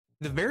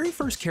The very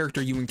first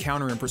character you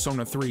encounter in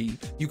Persona 3,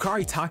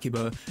 Yukari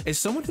Takeba, is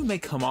someone who may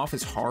come off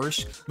as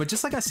harsh, but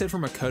just like I said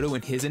from Makoto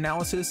in his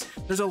analysis,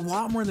 there's a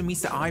lot more than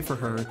meets the eye for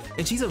her,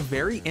 and she's a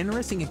very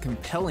interesting and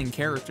compelling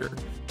character.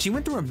 She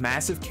went through a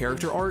massive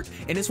character arc,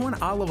 and it's one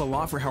I love a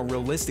lot for how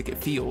realistic it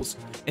feels.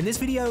 In this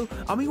video,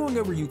 I'll be going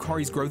over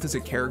Yukari's growth as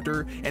a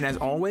character, and as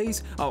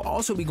always, I'll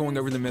also be going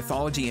over the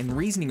mythology and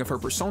reasoning of her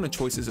Persona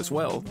choices as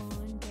well.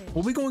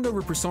 We'll be going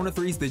over Persona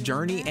 3's The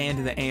Journey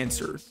and The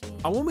Answer.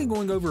 I won't be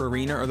going over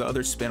Arena or the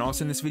other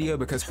spin-offs in this video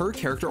because her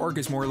character arc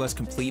is more or less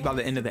complete by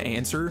the end of The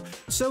Answer,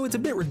 so it's a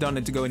bit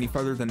redundant to go any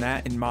further than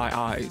that in my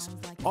eyes.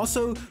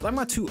 Also, like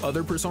my two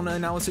other Persona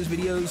analysis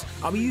videos,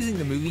 I'll be using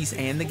the movies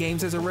and the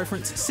games as a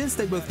reference since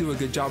they both do a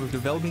good job of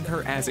developing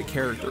her as a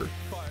character.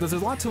 There's a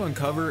lot to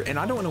uncover and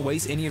I don't want to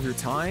waste any of your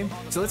time,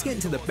 so let's get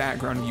into the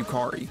background of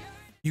Yukari.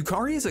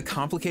 Yukari is a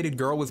complicated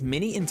girl with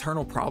many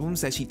internal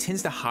problems that she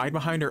tends to hide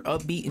behind her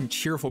upbeat and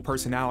cheerful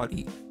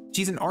personality.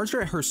 She's an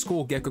archer at her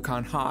school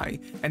Gekkoukan High,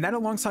 and that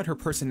alongside her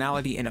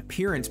personality and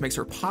appearance makes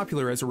her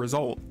popular as a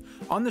result.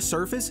 On the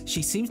surface,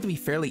 she seems to be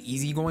fairly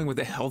easygoing with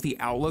a healthy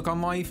outlook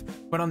on life,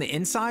 but on the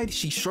inside,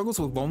 she struggles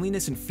with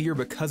loneliness and fear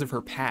because of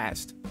her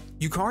past.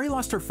 Yukari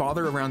lost her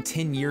father around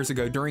 10 years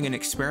ago during an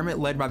experiment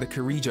led by the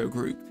Kirijo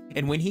group,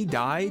 and when he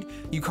died,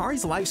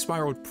 Yukari's life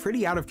spiraled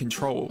pretty out of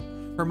control.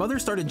 Her mother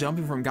started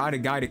jumping from guy to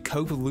guy to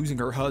cope with losing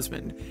her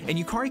husband, and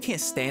Yukari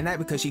can't stand that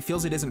because she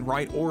feels it isn't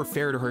right or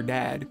fair to her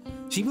dad.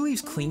 She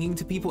believes clinging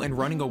to people and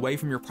running away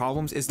from your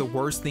problems is the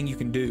worst thing you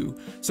can do,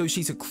 so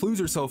she secludes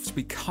herself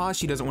because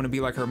she doesn't want to be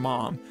like her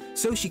mom,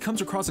 so she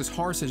comes across as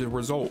harsh as a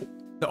result.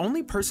 The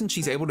only person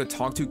she's able to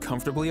talk to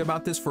comfortably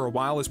about this for a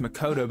while is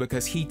Makoto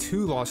because he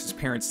too lost his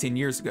parents 10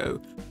 years ago,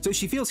 so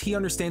she feels he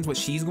understands what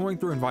she's going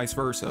through and vice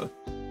versa.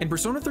 In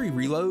Persona 3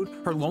 Reload,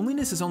 her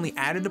loneliness is only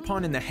added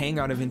upon in the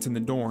hangout events in the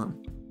dorm.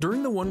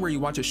 During the one where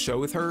you watch a show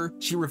with her,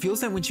 she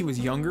reveals that when she was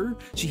younger,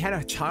 she had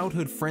a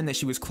childhood friend that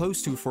she was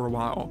close to for a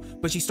while,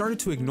 but she started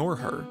to ignore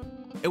her.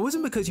 It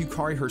wasn't because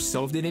Yukari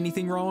herself did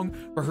anything wrong,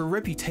 but her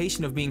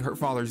reputation of being her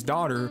father's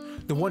daughter,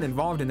 the one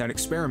involved in that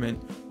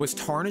experiment, was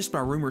tarnished by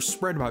rumors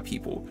spread by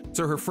people,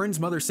 so her friend's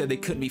mother said they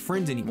couldn't be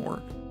friends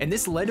anymore, and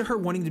this led to her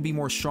wanting to be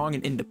more strong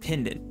and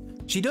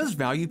independent. She does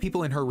value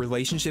people in her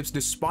relationships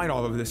despite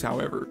all of this,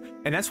 however,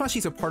 and that's why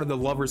she's a part of the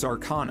Lover's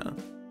Arcana.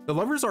 The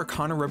Lover's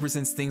Arcana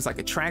represents things like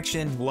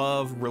attraction,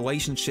 love,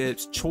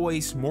 relationships,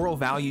 choice, moral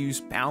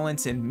values,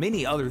 balance, and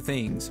many other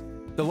things.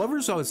 The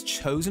Lover's was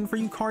chosen for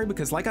Yukari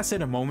because, like I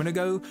said a moment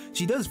ago,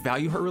 she does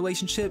value her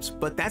relationships,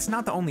 but that's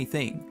not the only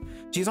thing.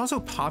 She is also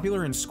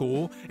popular in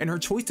school, and her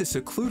choice to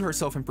seclude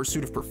herself in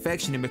pursuit of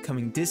perfection and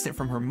becoming distant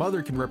from her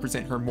mother can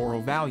represent her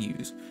moral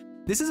values.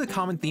 This is a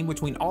common theme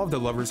between all of the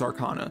Lover's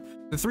Arcana,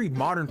 the three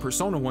modern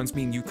Persona ones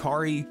being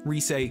Yukari,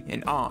 Rise,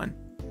 and An.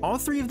 All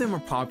three of them are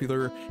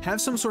popular,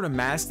 have some sort of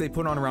mask they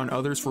put on around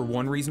others for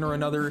one reason or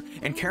another,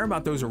 and care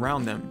about those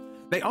around them.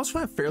 They also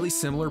have fairly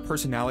similar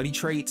personality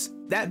traits,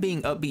 that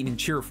being upbeat and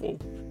cheerful.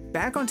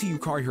 Back onto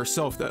Yukari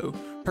herself though,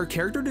 her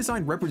character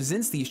design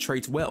represents these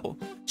traits well.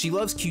 She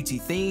loves cutesy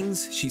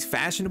things, she's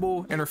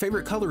fashionable, and her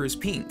favorite color is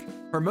pink.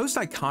 Her most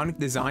iconic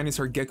design is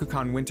her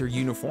Gekkoukan winter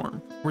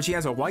uniform, where she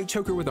has a white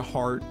choker with a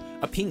heart,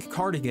 a pink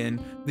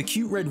cardigan, the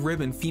cute red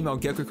ribbon female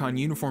Gekkoukan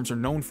uniforms are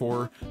known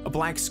for, a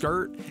black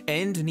skirt,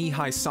 and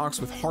knee-high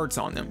socks with hearts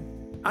on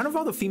them. Out of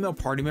all the female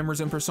party members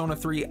in Persona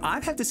 3,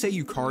 I'd have to say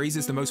Yukari's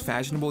is the most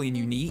fashionable and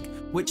unique,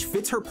 which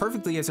fits her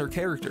perfectly as her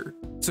character.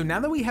 So now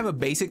that we have a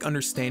basic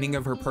understanding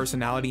of her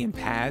personality and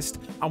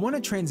past, I want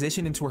to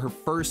transition into her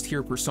first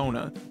tier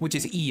persona, which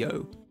is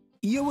Io.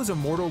 Io was a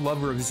mortal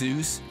lover of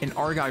Zeus, an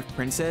Argive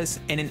princess,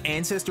 and an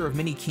ancestor of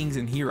many kings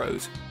and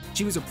heroes.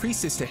 She was a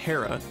priestess to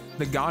Hera,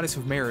 the goddess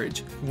of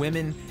marriage,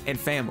 women, and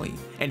family,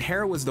 and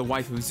Hera was the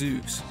wife of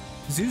Zeus.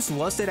 Zeus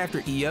lusted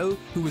after Io,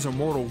 who was a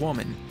mortal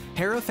woman.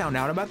 Hera found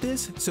out about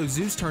this, so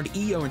Zeus turned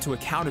Io into a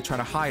cow to try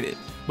to hide it,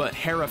 but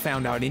Hera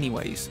found out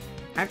anyways.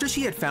 After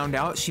she had found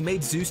out, she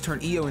made Zeus turn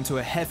Io into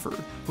a heifer,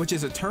 which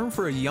is a term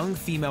for a young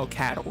female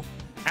cattle.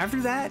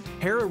 After that,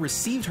 Hera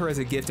received her as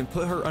a gift and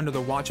put her under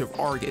the watch of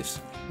Argus,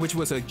 which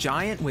was a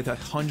giant with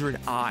 100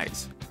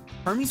 eyes.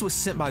 Hermes was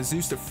sent by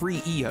Zeus to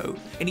free Io,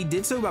 and he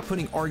did so by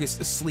putting Argus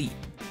to sleep.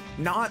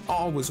 Not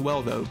all was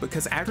well though,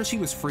 because after she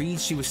was freed,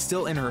 she was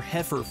still in her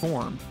heifer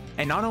form.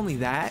 And not only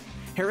that,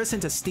 Hera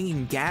sent a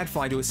stinging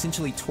gadfly to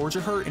essentially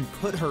torture her and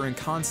put her in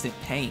constant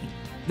pain.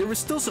 There was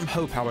still some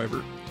hope,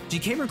 however. She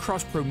came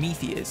across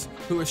Prometheus,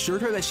 who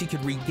assured her that she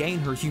could regain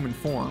her human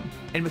form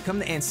and become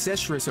the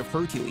ancestress of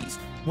Hercules,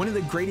 one of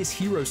the greatest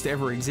heroes to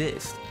ever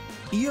exist.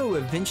 Io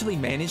eventually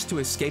managed to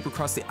escape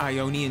across the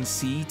Ionian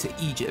Sea to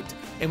Egypt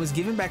and was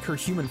given back her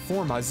human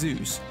form by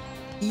Zeus.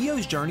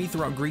 Io's journey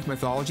throughout Greek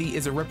mythology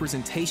is a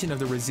representation of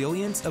the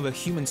resilience of a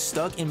human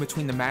stuck in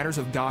between the matters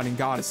of God and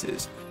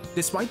goddesses.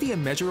 Despite the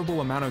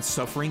immeasurable amount of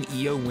suffering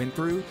Io went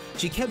through,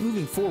 she kept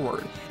moving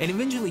forward and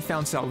eventually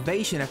found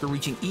salvation after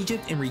reaching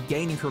Egypt and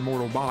regaining her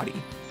mortal body.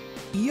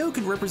 Io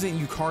can represent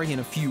Yukari in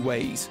a few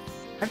ways.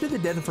 After the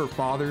death of her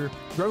father,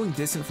 growing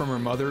distant from her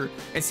mother,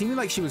 and seeming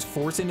like she was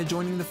forced into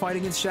joining the fight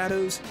against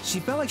shadows, she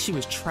felt like she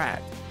was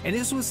trapped, and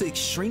this was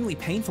extremely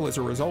painful as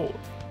a result.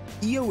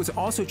 Io was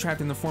also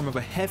trapped in the form of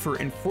a heifer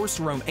and forced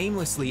to roam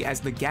aimlessly as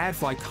the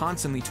gadfly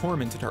constantly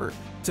tormented her,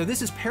 so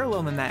this is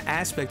parallel in that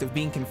aspect of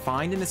being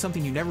confined into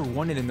something you never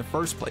wanted in the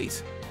first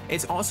place.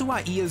 It's also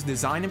why Io's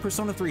design in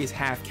Persona 3 is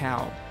half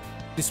cow.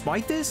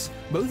 Despite this,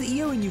 both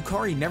Io and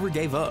Yukari never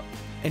gave up,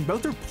 and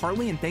both are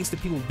partly in thanks to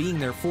people being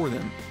there for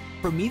them.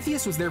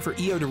 Prometheus was there for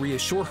Io to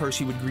reassure her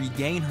she would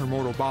regain her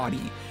mortal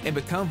body and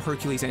become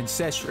Hercules'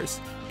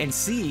 ancestress, and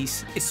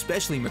S.E.E.S,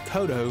 especially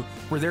Makoto,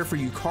 were there for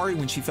Yukari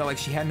when she felt like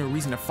she had no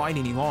reason to fight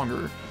any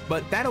longer,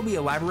 but that'll be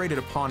elaborated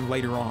upon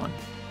later on.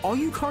 All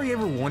Yukari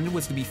ever wanted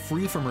was to be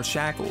free from her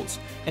shackles,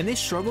 and this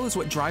struggle is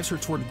what drives her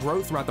toward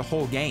growth throughout the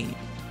whole game.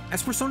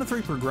 As Persona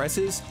 3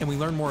 progresses, and we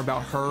learn more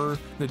about her,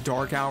 the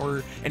Dark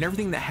Hour, and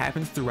everything that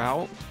happens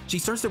throughout, she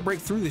starts to break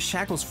through the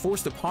shackles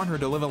forced upon her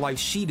to live a life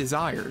she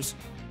desires.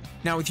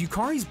 Now, with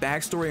Yukari's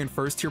backstory and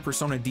first tier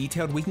Persona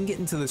detailed, we can get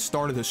into the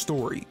start of the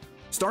story.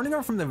 Starting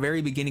off from the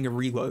very beginning of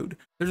Reload,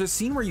 there's a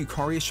scene where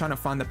Yukari is trying to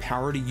find the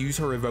power to use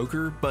her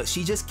evoker, but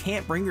she just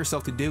can't bring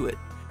herself to do it.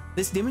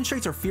 This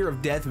demonstrates her fear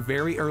of death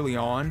very early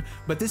on,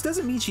 but this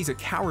doesn't mean she's a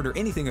coward or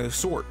anything of the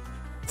sort.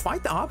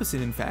 Quite the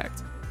opposite, in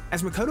fact.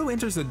 As Makoto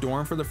enters the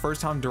dorm for the first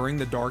time during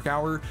the Dark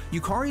Hour,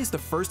 Yukari is the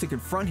first to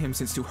confront him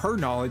since to her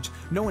knowledge,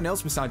 no one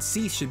else besides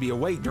S.E.E.S should be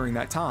awake during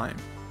that time.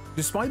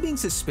 Despite being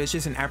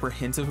suspicious and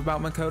apprehensive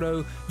about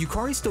Makoto,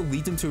 Yukari still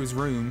leads him to his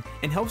room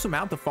and helps him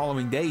out the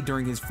following day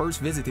during his first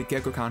visit to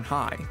Gekkoukan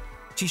High.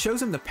 She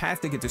shows him the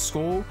path to get to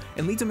school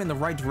and leads him in the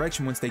right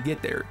direction once they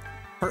get there.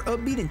 Her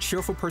upbeat and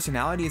cheerful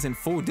personality is in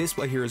full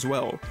display here as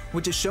well,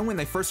 which is shown when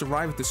they first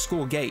arrive at the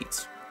school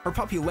gates. Her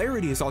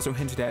popularity is also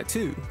hinted at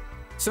too.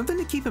 Something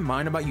to keep in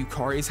mind about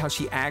Yukari is how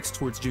she acts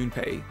towards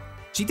Junpei.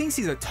 She thinks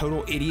he's a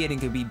total idiot and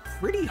can be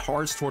pretty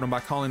harsh toward him by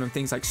calling him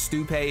things like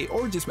stupid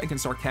or just making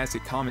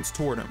sarcastic comments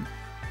toward him.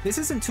 This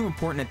isn't too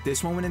important at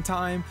this moment in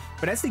time,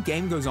 but as the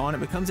game goes on it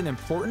becomes an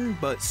important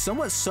but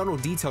somewhat subtle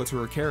detail to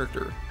her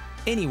character.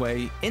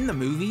 Anyway, in the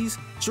movies,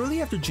 shortly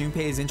after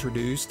Junpei is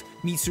introduced,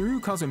 Mitsuru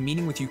calls a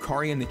meeting with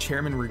Yukari and the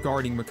chairman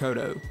regarding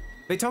Makoto.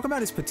 They talk about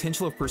his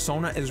potential of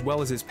Persona as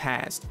well as his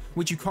past,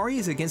 which Yukari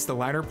is against the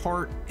latter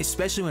part,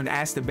 especially when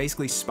asked to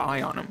basically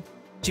spy on him.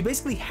 She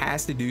basically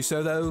has to do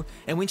so though,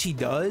 and when she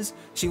does,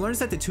 she learns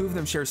that the two of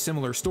them share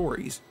similar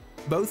stories.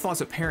 Both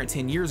lost a parent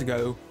 10 years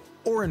ago,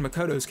 or in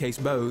Makoto's case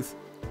both.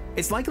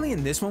 It's likely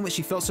in this moment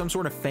she felt some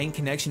sort of faint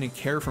connection and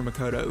care for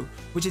Makoto,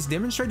 which is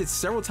demonstrated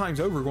several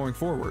times over going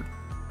forward.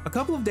 A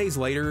couple of days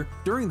later,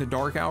 during the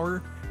Dark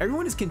Hour,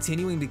 everyone is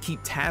continuing to keep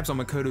tabs on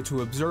Makoto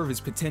to observe his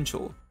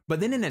potential, but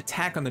then an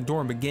attack on the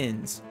dorm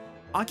begins.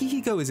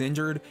 Akihiko is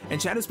injured,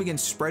 and shadows begin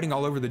spreading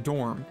all over the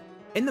dorm.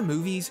 In the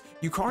movies,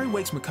 Yukari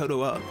wakes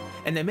Makoto up,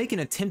 and they make an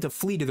attempt to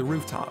flee to the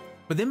rooftop,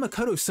 but then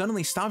Makoto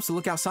suddenly stops to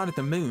look outside at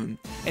the moon,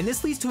 and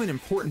this leads to an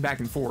important back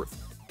and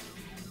forth.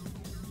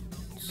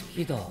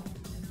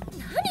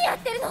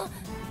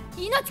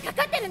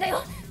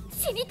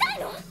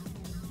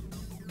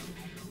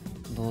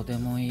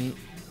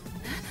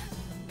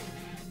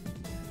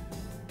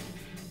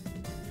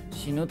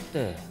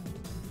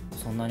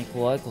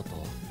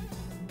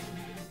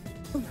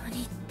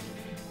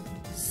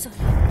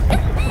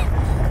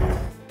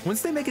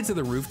 Once they make it to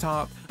the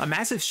rooftop, a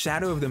massive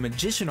shadow of the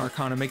Magician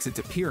Arcana makes its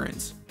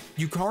appearance.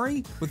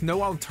 Yukari, with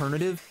no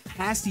alternative,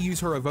 has to use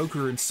her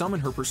evoker and summon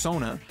her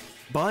persona,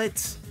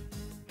 but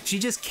she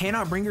just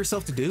cannot bring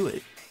herself to do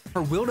it.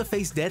 Her will to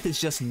face death is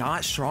just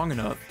not strong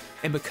enough,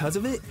 and because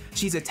of it,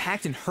 she's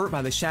attacked and hurt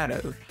by the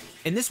shadow.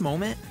 In this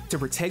moment, to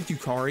protect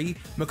Yukari,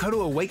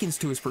 Makoto awakens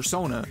to his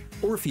persona,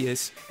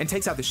 Orpheus, and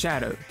takes out the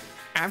shadow.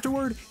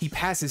 Afterward, he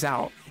passes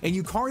out, and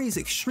Yukari is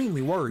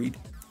extremely worried,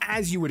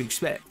 as you would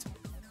expect.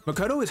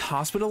 Makoto is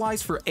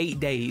hospitalized for 8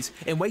 days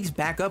and wakes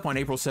back up on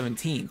April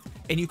 17th,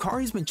 and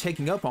Yukari's been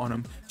checking up on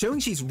him, showing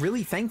she's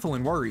really thankful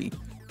and worried.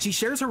 She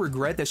shares her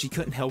regret that she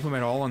couldn't help him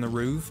at all on the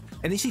roof,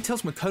 and then she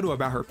tells Makoto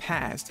about her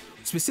past,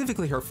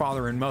 specifically her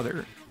father and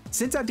mother.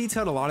 Since I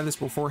detailed a lot of this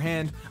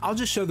beforehand, I'll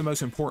just show the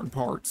most important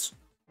parts.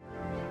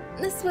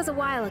 This was a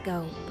while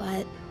ago,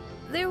 but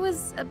there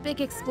was a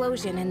big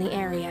explosion in the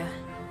area.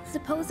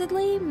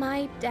 Supposedly,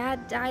 my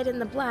dad died in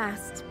the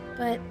blast,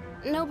 but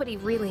nobody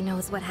really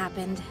knows what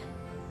happened.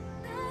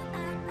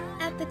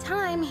 At the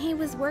time, he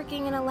was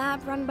working in a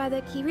lab run by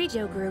the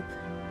Kirijo group,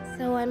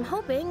 so I'm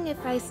hoping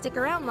if I stick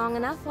around long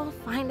enough, I'll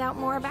find out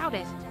more about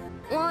it.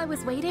 While I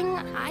was waiting,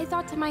 I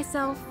thought to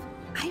myself,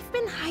 I've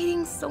been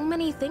hiding so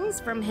many things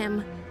from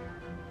him.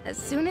 As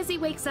soon as he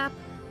wakes up,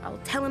 I'll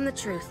tell him the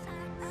truth.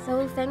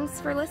 So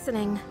thanks for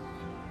listening.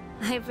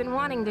 I've been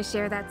wanting to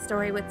share that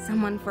story with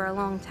someone for a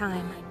long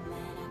time.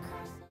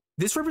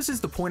 This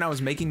represents the point I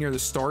was making near the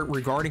start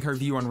regarding her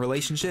view on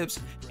relationships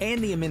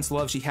and the immense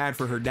love she had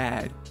for her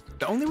dad.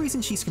 The only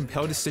reason she's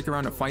compelled to stick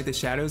around to fight the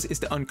shadows is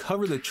to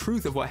uncover the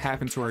truth of what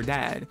happened to her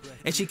dad,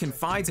 and she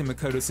confides in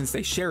Makoto since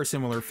they share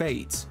similar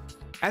fates.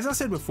 As I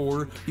said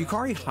before,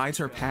 Yukari hides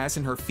her past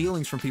and her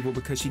feelings from people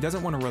because she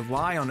doesn't want to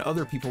rely on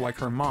other people like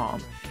her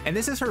mom, and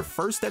this is her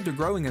first step to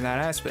growing in that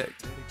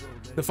aspect.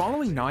 The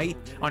following night,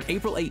 on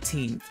April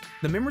 18th,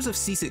 the members of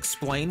S.E.E.S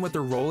explain what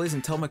their role is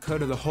and tell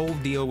Makoto the whole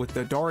deal with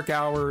the Dark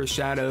Hour,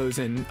 shadows,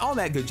 and all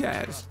that good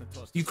jazz.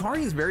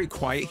 Yukari is very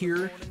quiet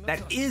here, that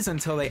is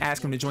until they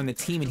ask him to join the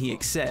team and he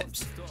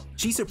accepts.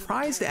 She's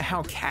surprised at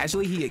how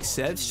casually he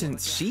accepts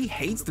since she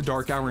hates the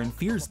Dark Hour and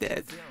fears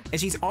death, and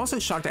she's also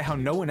shocked at how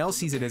no one else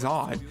sees it as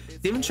odd,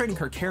 demonstrating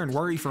her care and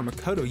worry for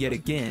Makoto yet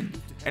again,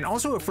 and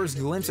also a first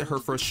glimpse at her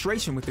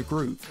frustration with the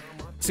group.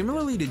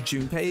 Similarly to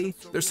Junpei,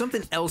 there's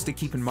something else to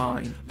keep in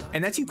mind,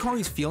 and that's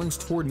Yukari's feelings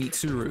toward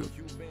Mitsuru.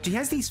 She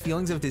has these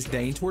feelings of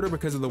disdain toward her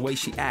because of the way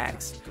she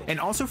acts, and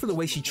also for the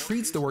way she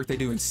treats the work they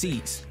do in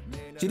S.E.E.S.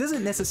 She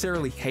doesn't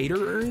necessarily hate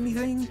her or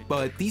anything,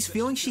 but these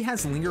feelings she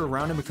has linger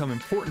around and become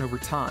important over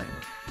time.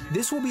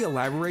 This will be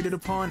elaborated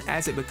upon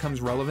as it becomes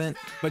relevant,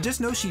 but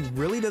just know she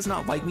really does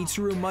not like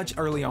Mitsuru much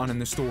early on in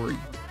the story.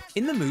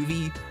 In the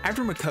movie,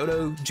 after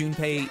Makoto,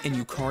 Junpei, and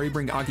Yukari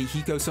bring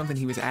Akihiko something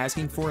he was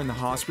asking for in the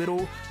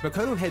hospital,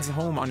 Makoto heads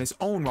home on his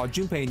own while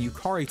Junpei and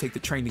Yukari take the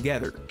train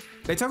together.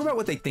 They talk about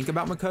what they think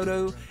about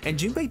Makoto, and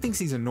Junpei thinks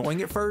he's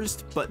annoying at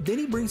first, but then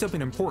he brings up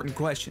an important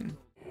question.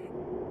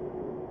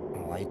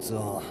 あいつ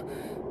は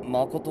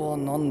誠は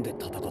なんで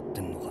戦って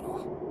んのかな。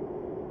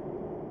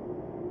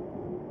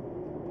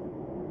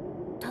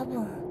多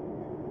分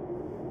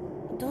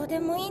どうで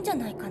もいいんじゃ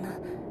ないかな。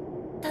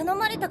頼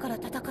まれたから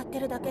戦って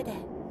るだけで。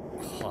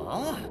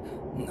は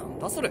あ、なん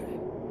だそれ。な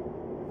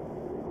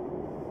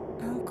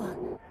んか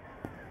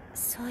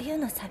そういう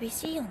の寂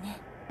しいよね。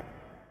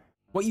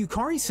What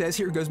Yukari says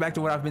here goes back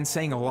to what I've been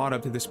saying a lot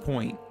up to this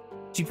point.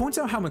 She points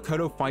out how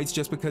Makoto fights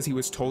just because he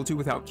was told to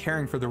without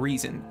caring for the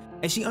reason,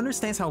 and she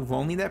understands how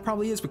lonely that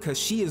probably is because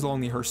she is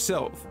lonely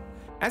herself.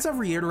 As I've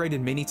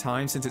reiterated many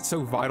times since it's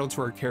so vital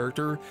to her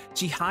character,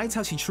 she hides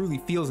how she truly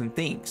feels and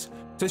thinks,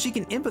 so she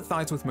can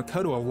empathize with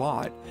Makoto a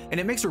lot, and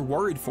it makes her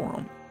worried for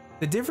him.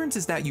 The difference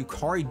is that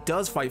Yukari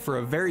does fight for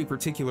a very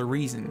particular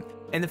reason,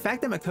 and the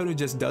fact that Makoto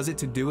just does it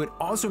to do it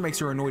also makes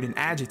her annoyed and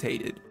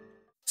agitated.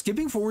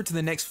 Skipping forward to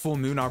the next full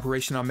moon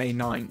operation on May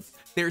 9th,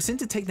 they are sent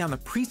to take down the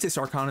priestess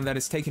arcana that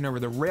has taken over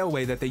the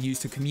railway that they use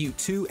to commute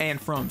to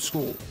and from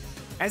school.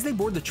 As they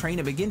board the train,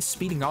 it begins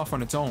speeding off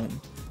on its own.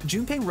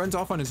 Junpei runs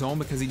off on his own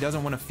because he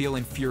doesn't want to feel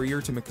inferior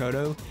to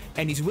Makoto,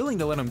 and he's willing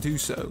to let him do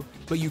so,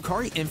 but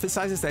Yukari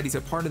emphasizes that he's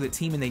a part of the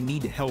team and they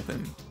need to help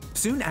him.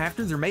 Soon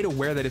after, they're made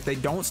aware that if they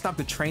don't stop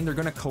the train, they're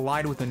going to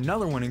collide with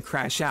another one and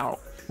crash out,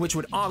 which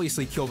would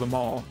obviously kill them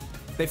all.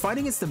 They fight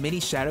against the many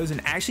shadows and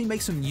actually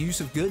make some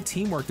use of good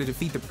teamwork to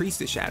defeat the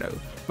priestess shadow,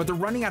 but they're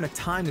running out of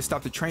time to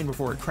stop the train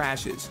before it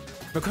crashes.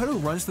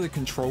 Makoto runs to the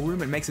control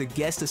room and makes a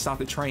guess to stop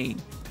the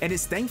train, and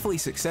is thankfully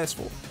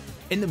successful.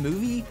 In the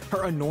movie,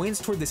 her annoyance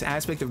toward this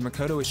aspect of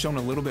Makoto is shown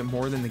a little bit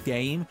more than the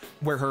game,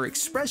 where her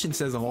expression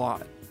says a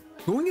lot.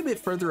 Going a bit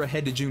further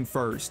ahead to June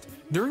 1st,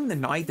 during the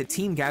night the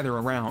team gather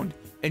around,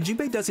 and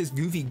Junpei does his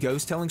goofy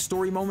ghost-telling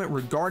story moment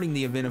regarding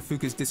the event of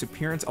Fuka's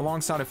disappearance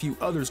alongside a few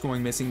others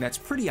going missing that's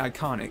pretty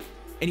iconic,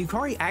 and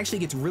Yukari actually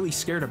gets really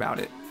scared about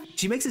it.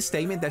 She makes a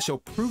statement that she'll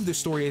prove the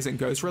story isn't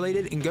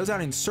ghost-related and goes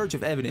out in search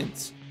of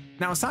evidence.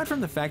 Now, aside from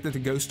the fact that the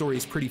ghost story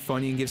is pretty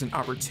funny and gives an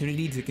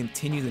opportunity to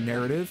continue the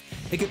narrative,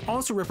 it can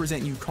also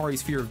represent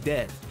Yukari's fear of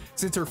death,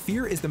 since her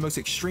fear is the most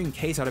extreme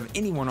case out of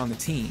anyone on the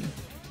team.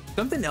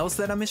 Something else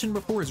that I mentioned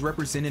before is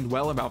represented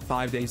well about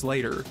 5 days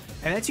later,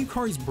 and that's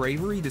Yukari's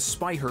bravery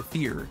despite her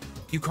fear.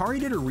 Yukari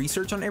did her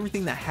research on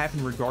everything that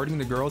happened regarding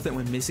the girls that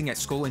went missing at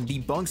school and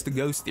debunks the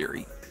ghost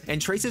theory,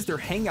 and traces their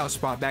hangout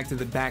spot back to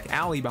the back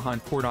alley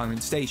behind Port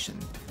Island Station.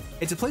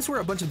 It's a place where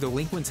a bunch of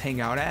delinquents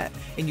hang out at,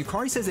 and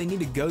Yukari says they need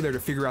to go there to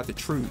figure out the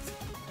truth.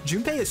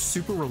 Junpei is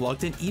super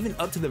reluctant even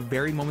up to the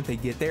very moment they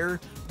get there,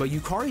 but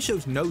Yukari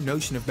shows no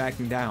notion of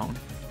backing down.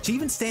 She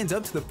even stands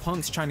up to the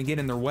punks trying to get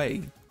in their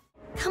way.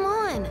 Come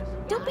on,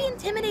 don't be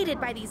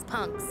intimidated by these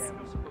punks.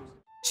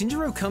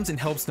 Shinjiro comes and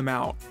helps them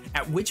out,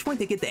 at which point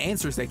they get the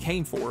answers they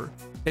came for.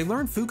 They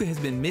learn Fuka has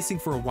been missing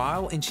for a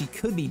while and she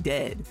could be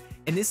dead,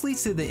 and this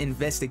leads to the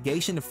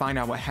investigation to find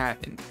out what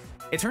happened.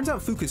 It turns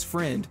out Fuka's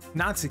friend,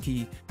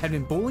 Natsuki, had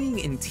been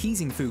bullying and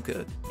teasing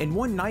Fuka, and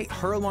one night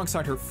her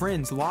alongside her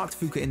friends locked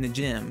Fuka in the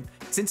gym.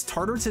 Since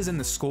Tartarus is in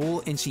the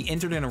school and she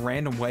entered in a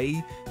random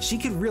way, she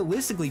could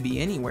realistically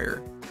be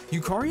anywhere.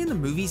 Yukari in the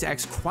movies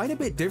acts quite a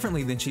bit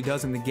differently than she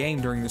does in the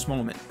game during this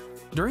moment.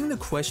 During the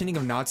questioning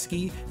of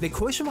Natsuki, they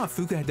question why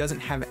Fuka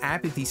doesn't have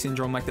apathy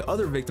syndrome like the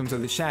other victims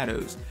of the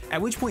shadows,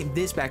 at which point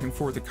this back and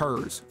forth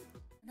occurs.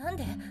 なん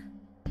で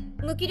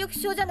無気力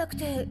症じゃなく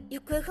て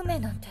行方不明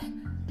なんて。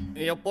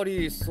やっぱ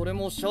りそれ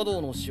もシャド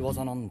ウの仕業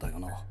なんだよ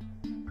な。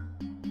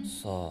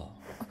さあ。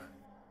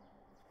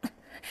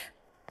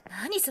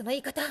何その言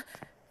い方。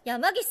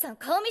山岸さん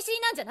顔見知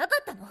りなんじゃなか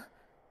ったの？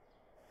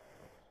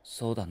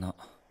そうだな。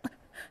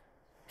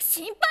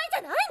心配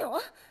じゃない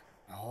の？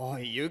お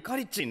い、ゆか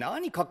りっち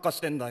何カッカ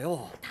してんだ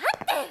よ。だ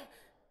って。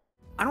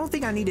I don't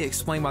think I need to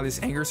explain why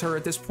this angers her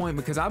at this point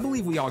because I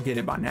believe we all get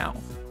it by now.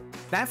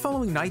 That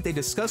following night, they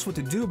discuss what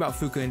to do about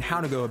Fuka and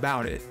how to go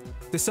about it.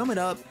 To sum it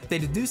up, they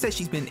deduce that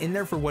she's been in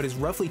there for what is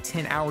roughly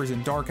 10 hours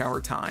in Dark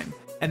Hour time,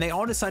 and they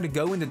all decide to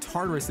go into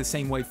Tartarus the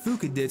same way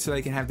Fuka did so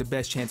they can have the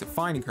best chance of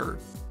finding her.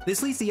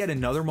 This leads to yet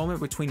another moment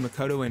between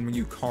Makoto and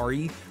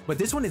Yukari, but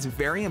this one is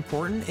very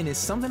important and is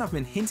something I've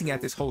been hinting at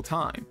this whole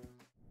time.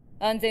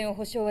 安全を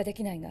保証はで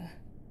きないが、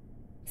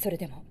それ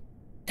でも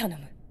頼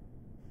む。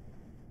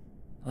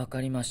わ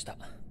かりました。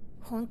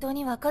本当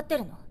に分かって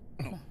るの？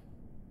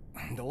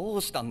ど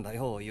うしたんだ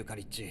よ、ゆか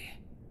りっち。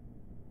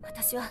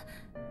私は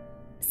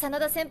真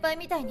田先輩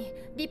みたいに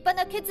立派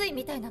な決意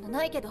みたいなの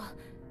ないけど、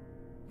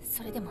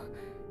それでも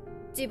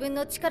自分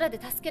の力で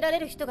助けられ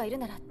る人がいる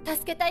なら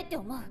助けたいって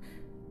思う。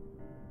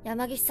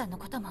山岸さんの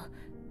ことも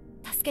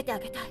助けてあ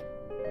げたい。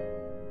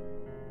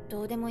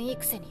どうでもいい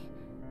くせに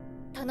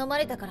頼ま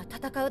れたから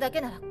戦うだ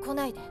けなら来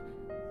ないで。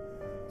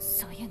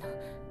そういうの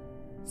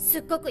す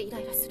っごくイラ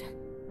イラする。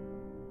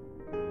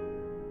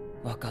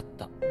わかっ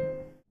た。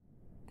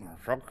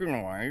さっき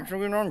のは言い過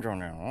ぎなんじゃ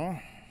ねえの？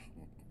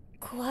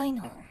怖い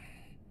の。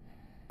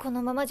こ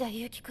のままじゃ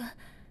結城くん、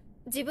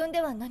自分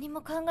では何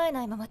も考え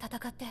ないまま戦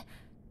って、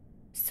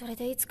それ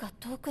でいつか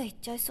遠くへ行っ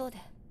ちゃいそうで。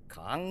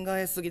考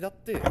えすぎだっ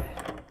て。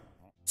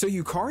So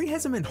Yukari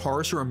hasn't been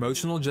harsh or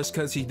emotional just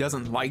because she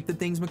doesn't like the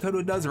things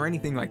Makoto does or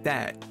anything like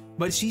that,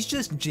 but she's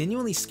just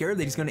genuinely scared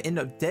that he's going to end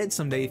up dead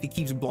someday if he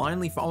keeps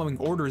blindly following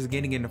orders and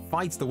getting into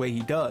fights the way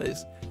he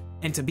does.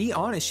 And to be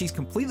honest, she's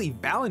completely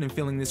valid in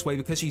feeling this way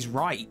because she's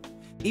right.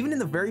 Even in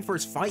the very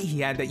first fight he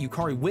had that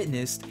Yukari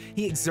witnessed,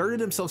 he exerted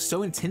himself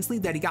so intensely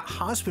that he got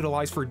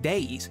hospitalized for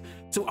days.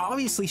 So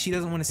obviously she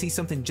doesn't want to see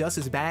something just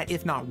as bad,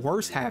 if not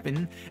worse,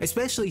 happen,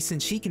 especially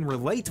since she can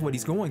relate to what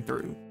he's going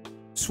through.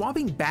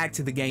 Swapping back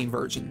to the game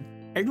version,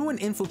 everyone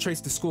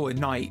infiltrates the school at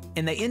night,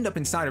 and they end up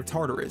inside of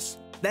Tartarus.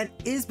 That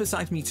is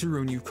besides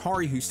Mitsuru and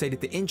Yukari, who stayed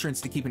at the entrance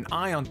to keep an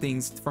eye on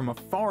things from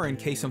afar in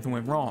case something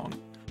went wrong.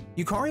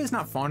 Yukari is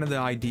not fond of the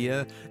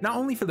idea, not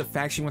only for the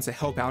fact she wants to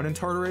help out in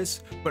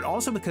Tartarus, but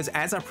also because,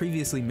 as I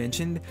previously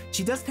mentioned,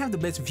 she doesn't have the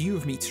best view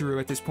of Mitsuru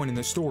at this point in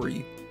the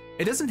story.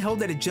 It doesn't help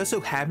that it just so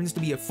happens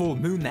to be a full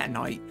moon that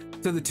night,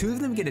 so the two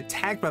of them get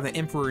attacked by the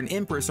Emperor and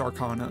Empress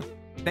arcana.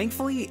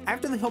 Thankfully,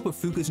 after the help of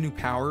Fuka's new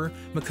power,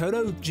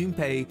 Makoto,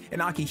 Junpei,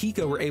 and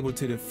Akihiko were able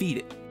to defeat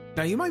it.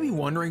 Now you might be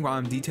wondering why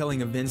I'm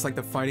detailing events like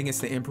the fight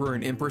against the Emperor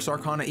and Empress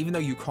arcana even though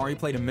Yukari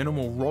played a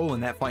minimal role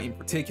in that fight in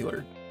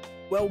particular.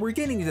 Well, we're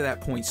getting to that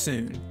point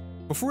soon.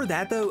 Before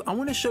that though, I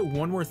want to show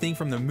one more thing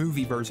from the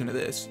movie version of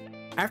this.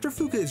 After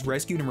Fuka is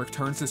rescued and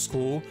returns to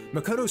school,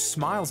 Makoto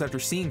smiles after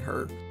seeing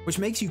her, which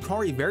makes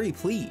Yukari very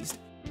pleased.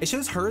 It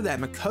shows her that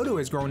Makoto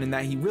has grown and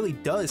that he really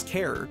does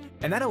care,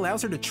 and that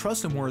allows her to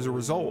trust him more as a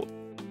result.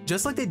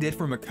 Just like they did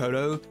for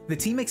Makoto, the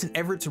team makes an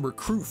effort to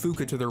recruit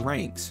Fuka to their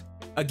ranks.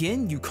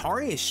 Again,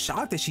 Yukari is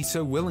shocked that she's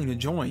so willing to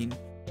join.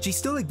 She's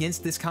still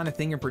against this kind of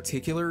thing in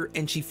particular,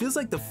 and she feels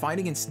like the fight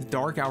against the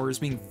Dark Hour is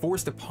being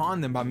forced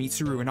upon them by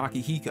Mitsuru and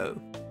Akihiko.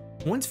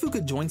 Once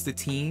Fuka joins the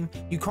team,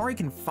 Yukari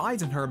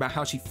confides in her about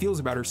how she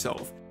feels about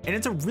herself, and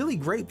it's a really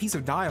great piece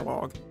of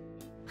dialogue.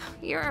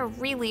 You're a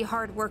really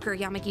hard worker,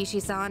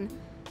 Yamagishi-san.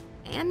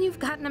 And you've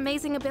got an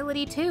amazing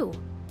ability too.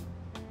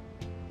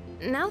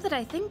 Now that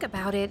I think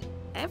about it,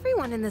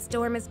 everyone in this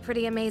dorm is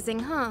pretty amazing,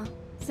 huh?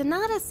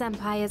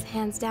 Sanada-senpai is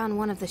hands down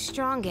one of the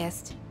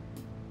strongest.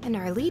 And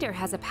our leader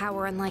has a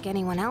power unlike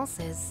anyone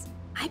else's.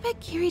 I bet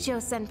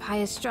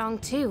Kirijo-senpai is strong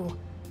too.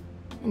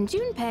 And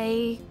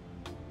Junpei,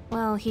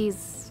 well,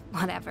 he's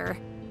whatever.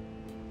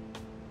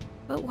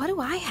 But what do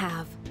I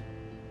have?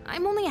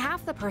 I'm only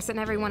half the person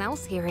everyone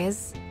else here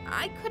is.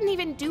 I couldn't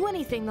even do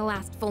anything the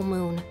last full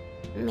moon.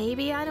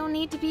 Maybe I don't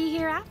need to be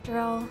here after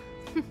all.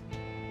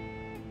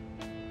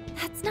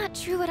 That's not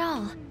true at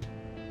all.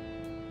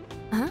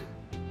 Huh?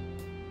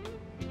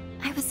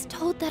 I was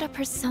told that a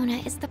persona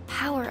is the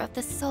power of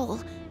the soul,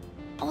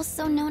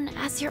 also known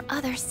as your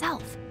other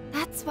self.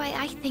 That's why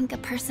I think a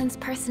person's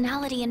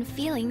personality and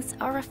feelings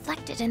are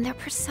reflected in their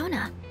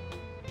persona.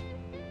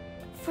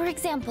 For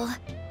example,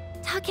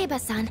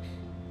 Takeba-san,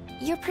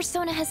 your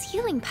persona has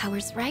healing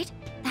powers, right?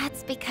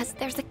 That's because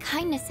there's a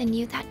kindness in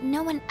you that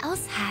no one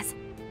else has.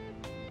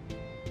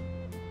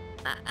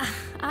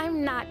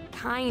 I'm not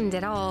kind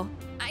at all.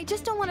 I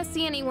just don't want to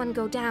see anyone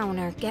go down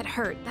or get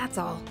hurt, that's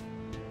all.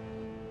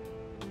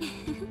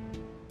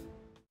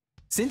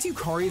 Since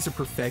Yukari is a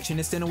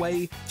perfectionist in a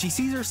way, she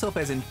sees herself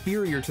as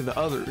inferior to the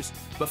others,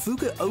 but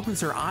Fuka opens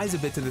her eyes a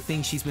bit to the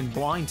things she's been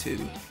blind to.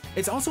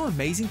 It's also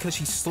amazing because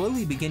she's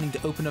slowly beginning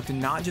to open up to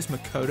not just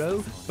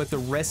Makoto, but the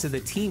rest of the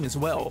team as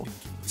well.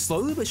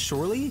 Slowly but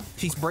surely,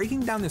 she's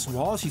breaking down this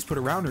wall she's put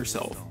around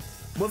herself.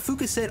 What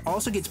Fuka said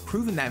also gets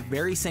proven that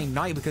very same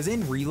night because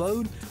in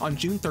Reload, on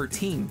June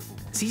 13th,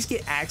 S.E.E.S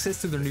get access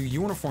to their new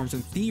uniforms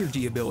and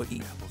theurgy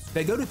ability.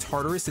 They go to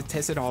Tartarus to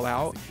test it all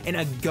out, and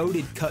a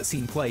goated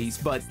cutscene plays,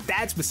 but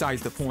that's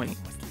besides the point.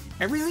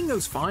 Everything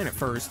goes fine at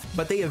first,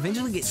 but they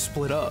eventually get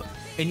split up,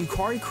 and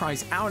Yukari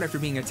cries out after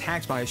being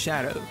attacked by a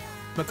shadow.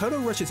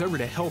 Makoto rushes over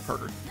to help her,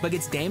 but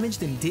gets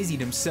damaged and dizzied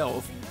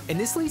himself, and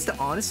this leads to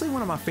honestly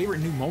one of my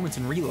favorite new moments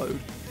in Reload.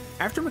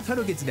 After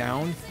Makoto gets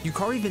down,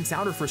 Yukari vents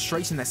out her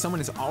frustration that someone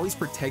is always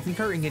protecting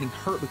her and getting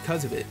hurt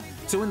because of it.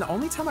 So in the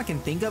only time I can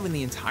think of in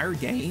the entire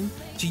game,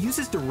 she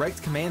uses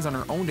direct commands on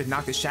her own to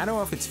knock the shadow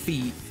off its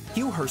feet,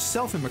 heal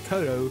herself and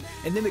Makoto,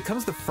 and then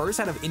becomes the first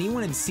out of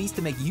anyone in S.E.E.S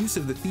to make use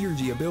of the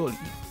Theurgy ability.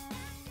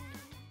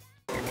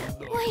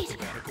 Wait,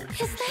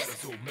 is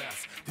this?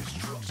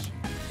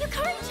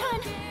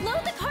 Yukari-chan,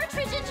 load the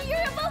cartridge into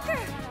your evoker!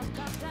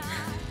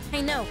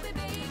 I know.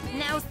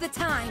 Now's the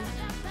time.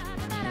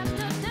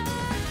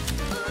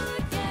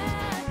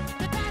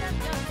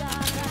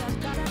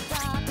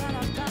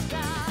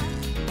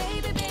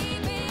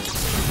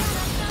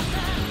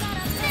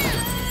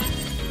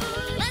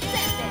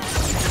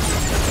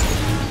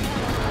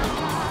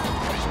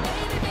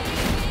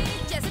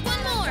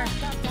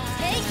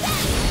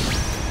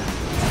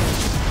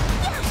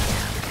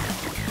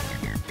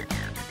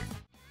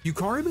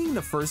 Yukari being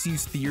the first to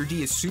use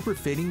Theurgy is super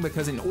fitting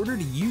because in order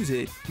to use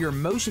it, your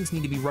emotions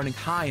need to be running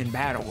high in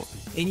battle,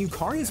 and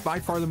Yukari is by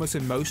far the most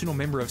emotional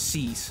member of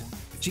S.E.E.S.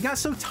 She got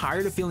so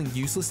tired of feeling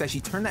useless that she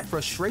turned that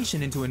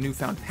frustration into a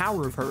newfound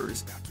power of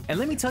hers, and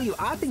let me tell you,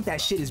 I think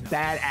that shit is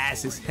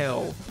badass as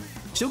hell.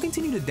 She'll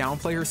continue to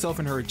downplay herself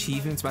and her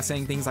achievements by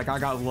saying things like I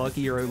got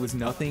lucky or it was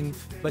nothing,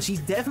 but she's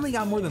definitely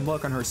got more than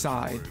luck on her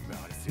side.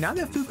 Now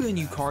that Fuka and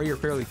Yukari are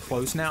fairly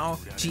close now,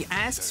 she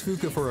asks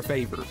Fuka for a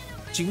favor.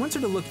 She wants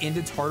her to look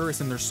into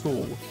Tartarus and their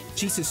school.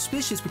 She's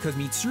suspicious because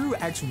Mitsuru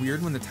acts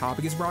weird when the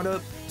topic is brought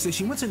up, so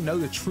she wants to know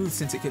the truth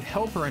since it could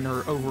help her in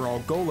her overall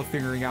goal of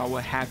figuring out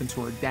what happened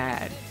to her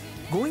dad.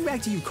 Going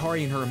back to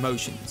Yukari and her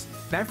emotions,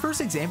 that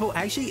first example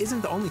actually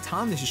isn't the only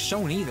time this is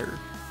shown either.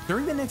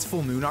 During the next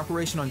full moon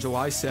operation on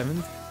July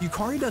 7th,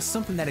 Yukari does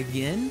something that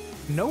again,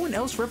 no one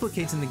else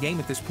replicates in the game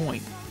at this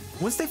point.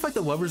 Once they fight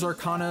the Lover's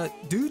Arcana,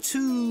 due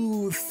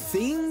to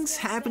things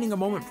happening a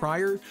moment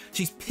prior,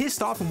 she's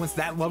pissed off and wants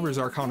that Lover's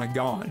Arcana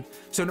gone.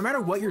 So no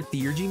matter what your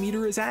Theurgy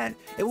meter is at,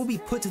 it will be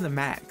put to the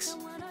max.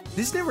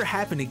 This never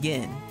happened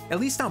again, at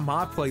least on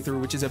my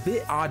playthrough, which is a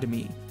bit odd to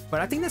me,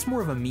 but I think that's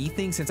more of a me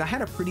thing since I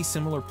had a pretty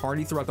similar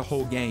party throughout the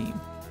whole game.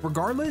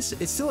 Regardless,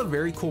 it's still a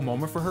very cool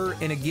moment for her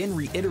and again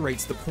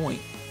reiterates the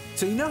point.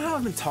 So you know how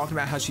I've been talking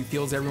about how she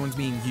feels everyone's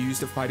being used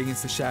to fight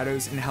against the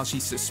shadows and how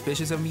she's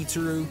suspicious of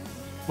Mitsuru?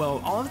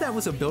 Well, all of that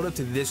was a build up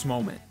to this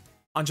moment.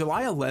 On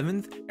July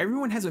 11th,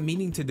 everyone has a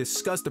meeting to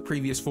discuss the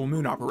previous full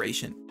moon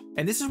operation,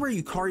 and this is where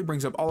Yukari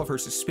brings up all of her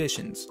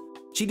suspicions.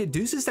 She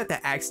deduces that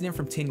the accident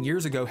from 10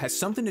 years ago has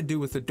something to do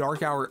with the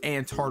Dark Hour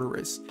and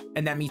Tartarus,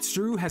 and that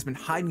Mitsuru has been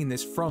hiding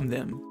this from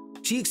them.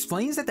 She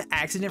explains that the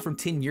accident from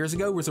 10 years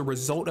ago was a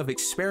result of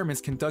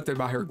experiments conducted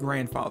by her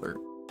grandfather.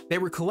 They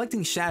were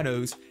collecting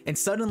shadows, and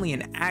suddenly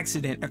an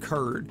accident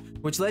occurred,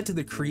 which led to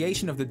the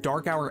creation of the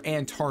Dark Hour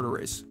and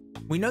Tartarus.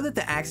 We know that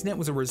the accident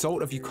was a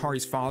result of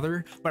Yukari's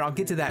father, but I'll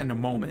get to that in a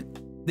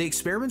moment. The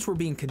experiments were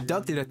being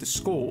conducted at the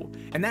school,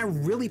 and that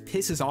really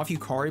pisses off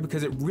Yukari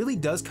because it really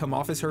does come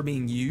off as her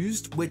being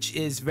used, which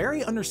is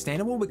very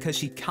understandable because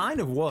she kind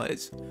of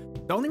was.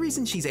 The only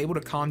reason she's able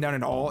to calm down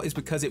at all is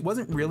because it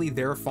wasn't really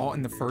their fault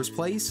in the first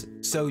place,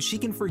 so she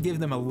can forgive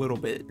them a little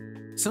bit.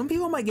 Some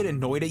people might get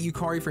annoyed at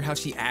Yukari for how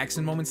she acts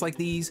in moments like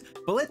these,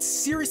 but let's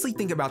seriously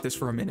think about this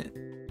for a minute.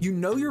 You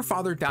know your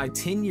father died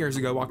 10 years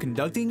ago while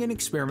conducting an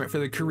experiment for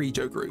the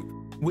Kirijo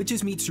group, which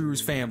is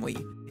Mitsuru's family,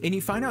 and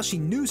you find out she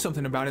knew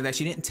something about it that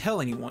she didn't tell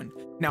anyone.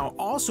 Now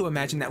also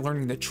imagine that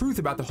learning the truth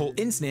about the whole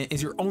incident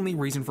is your only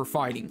reason for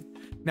fighting.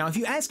 Now if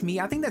you ask me,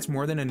 I think that's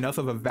more than enough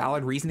of a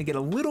valid reason to get a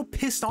little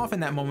pissed off in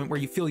that moment where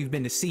you feel you've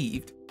been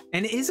deceived.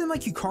 And it isn't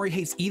like Yukari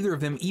hates either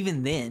of them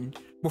even then.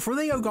 Before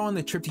they go on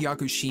the trip to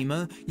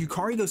Yakushima,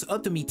 Yukari goes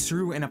up to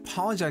Mitsuru and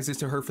apologizes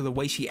to her for the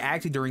way she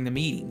acted during the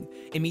meeting,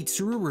 and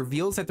Mitsuru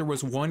reveals that there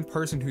was one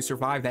person who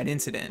survived that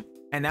incident,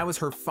 and that was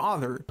her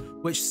father,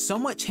 which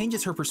somewhat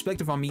changes her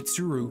perspective on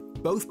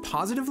Mitsuru, both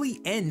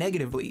positively and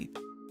negatively.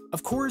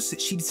 Of course,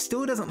 she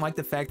still doesn't like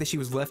the fact that she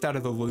was left out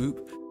of the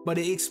loop, but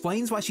it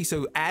explains why she's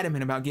so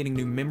adamant about getting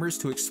new members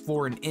to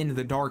explore and end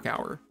the Dark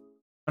Hour.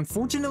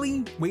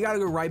 Unfortunately, we gotta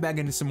go right back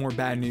into some more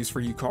bad news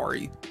for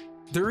Yukari.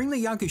 During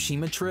the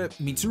Yakushima trip,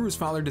 Mitsuru's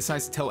father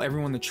decides to tell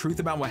everyone the truth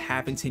about what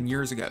happened 10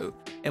 years ago,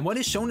 and what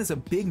is shown as a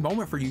big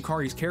moment for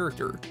Yukari's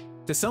character.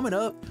 To sum it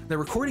up, the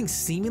recording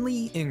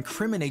seemingly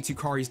incriminates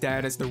Yukari's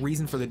dad as the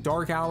reason for the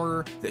Dark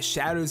Hour, the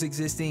shadows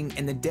existing,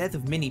 and the death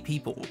of many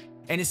people.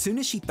 And as soon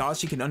as she thought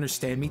she could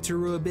understand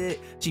Mitsuru a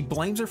bit, she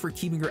blames her for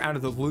keeping her out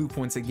of the loop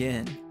once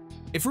again.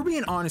 If we're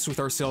being honest with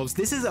ourselves,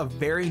 this is a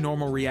very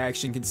normal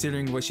reaction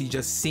considering what she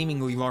just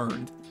seemingly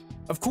learned.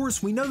 Of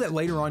course, we know that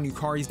later on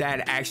Yukari's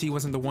dad actually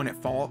wasn't the one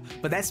at fault,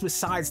 but that's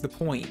besides the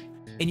point.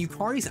 In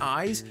Yukari's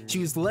eyes, she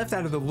was left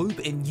out of the loop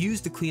and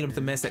used to clean up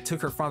the mess that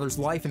took her father's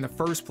life in the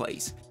first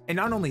place. And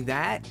not only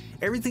that,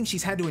 everything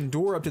she's had to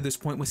endure up to this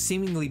point was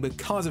seemingly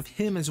because of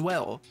him as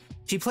well.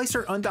 She placed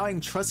her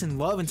undying trust and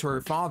love into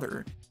her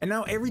father, and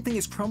now everything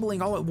is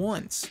crumbling all at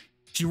once.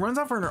 She runs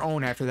off on her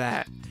own after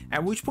that,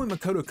 at which point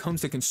Makoto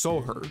comes to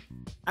console her.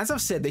 As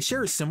I've said, they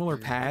share a similar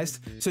past,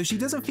 so she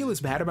doesn't feel as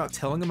bad about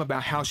telling him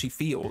about how she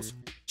feels.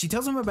 She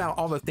tells him about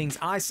all the things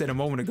I said a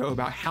moment ago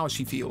about how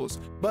she feels,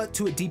 but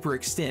to a deeper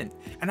extent,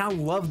 and I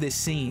love this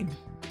scene.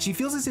 She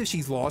feels as if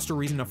she's lost a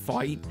reason to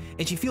fight,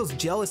 and she feels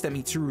jealous that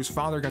Mitsuru's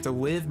father got to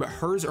live but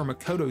hers or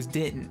Makoto's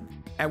didn't,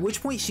 at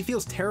which point she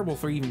feels terrible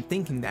for even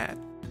thinking that.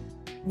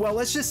 Well,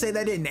 let's just say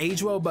that didn't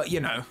age well, but you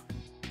know.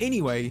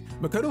 Anyway,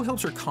 Makoto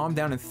helps her calm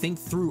down and think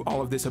through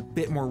all of this a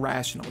bit more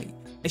rationally,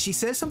 and she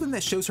says something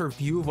that shows her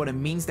view of what it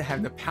means to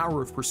have the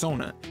power of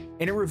persona,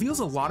 and it reveals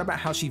a lot about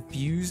how she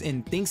views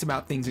and thinks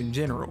about things in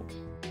general.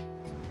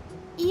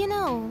 You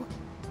know,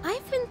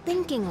 I've been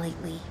thinking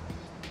lately.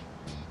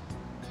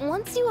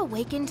 Once you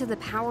awaken to the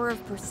power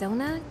of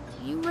persona,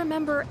 you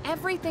remember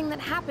everything that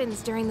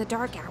happens during the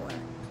Dark Hour.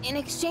 In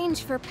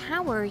exchange for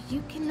power,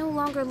 you can no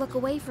longer look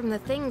away from the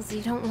things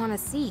you don't want to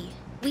see.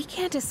 We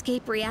can't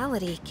escape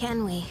reality,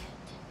 can we?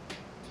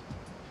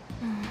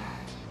 I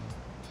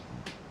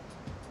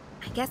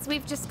guess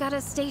we've just gotta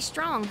stay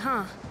strong,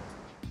 huh?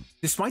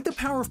 Despite the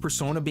power of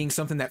persona being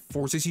something that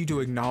forces you to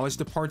acknowledge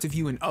the parts of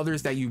you and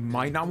others that you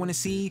might not want to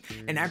see,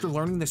 and after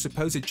learning the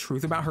supposed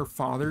truth about her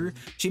father,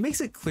 she makes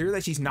it clear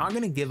that she's not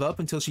going to give up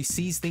until she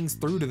sees things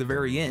through to the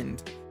very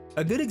end.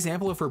 A good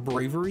example of her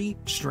bravery,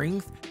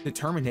 strength,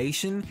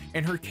 determination,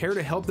 and her care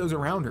to help those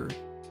around her.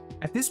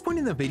 At this point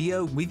in the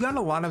video, we've got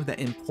a lot of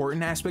the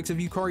important aspects of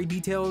Yukari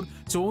detailed,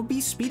 so we'll be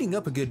speeding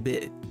up a good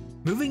bit.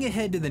 Moving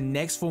ahead to the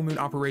next full moon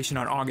operation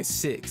on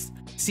August 6th,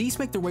 S.E.E.S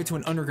make their way to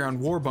an underground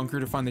war bunker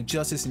to find the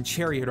Justice and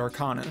Chariot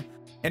Arcana,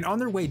 and on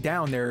their way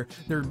down there,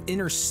 they're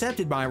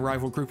intercepted by a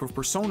rival group of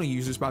Persona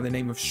users by the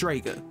name of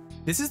Strega.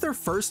 This is their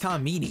first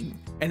time meeting,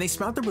 and they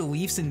spout their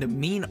beliefs and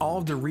demean all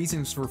of their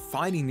reasons for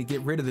fighting to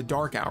get rid of the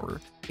Dark Hour,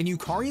 and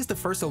Yukari is the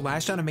first to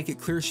lash out and make it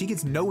clear she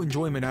gets no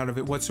enjoyment out of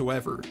it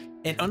whatsoever,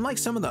 and unlike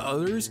some of the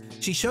others,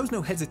 she shows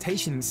no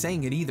hesitation in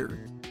saying it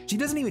either. She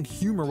doesn't even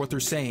humor what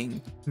they're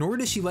saying, nor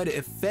does she let it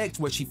affect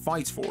what she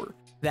fights for,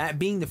 that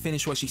being to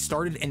finish what she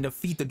started and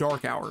defeat the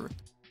Dark Hour.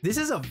 This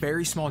is a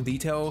very small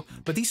detail,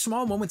 but these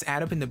small moments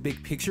add up in the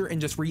big picture and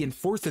just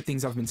reinforce the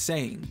things I've been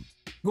saying.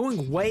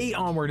 Going way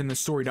onward in the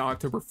story to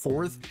October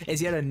 4th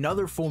is yet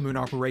another full moon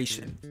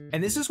operation,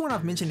 and this is one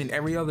I've mentioned in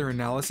every other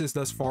analysis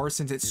thus far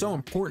since it's so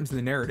important to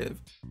the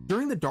narrative.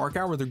 During the Dark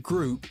Hour, the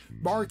group,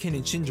 Barakin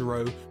and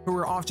Shinjiro, who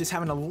are off just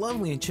having a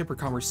lovely and chipper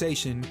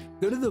conversation,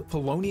 go to the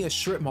Polonia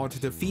strip mall to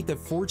defeat the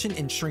Fortune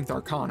and Strength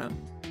Arcana.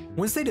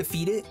 Once they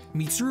defeat it,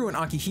 Mitsuru and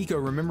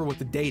Akihiko remember what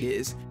the date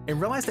is,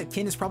 and realize that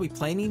Ken is probably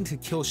planning to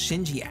kill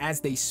Shinji as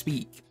they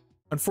speak.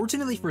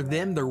 Unfortunately for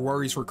them, their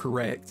worries were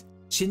correct.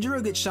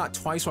 Shinjiro gets shot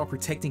twice while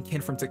protecting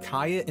Ken from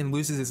Takaya and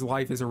loses his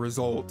life as a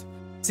result.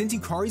 Since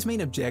Yukari's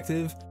main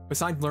objective,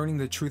 besides learning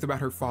the truth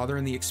about her father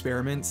and the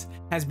experiments,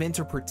 has been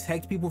to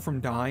protect people from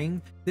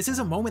dying, this is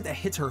a moment that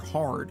hits her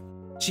hard.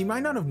 She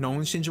might not have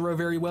known Shinjiro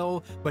very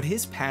well, but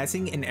his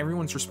passing and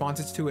everyone's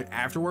responses to it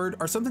afterward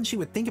are something she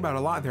would think about a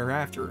lot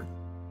thereafter.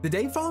 The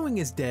day following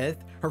his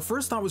death, her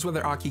first thought was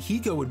whether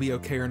Akihiko would be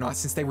okay or not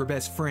since they were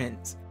best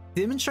friends,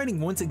 demonstrating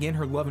once again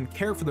her love and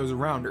care for those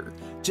around her,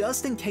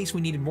 just in case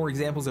we needed more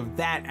examples of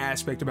that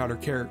aspect about her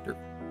character.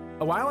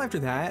 A while after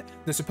that,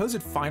 the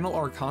supposed final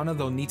arcana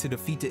they'll need to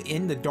defeat to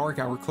end the Dark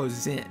Hour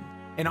closes in,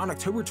 and on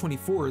October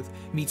 24th,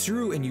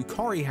 Mitsuru and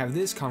Yukari have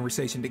this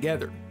conversation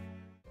together.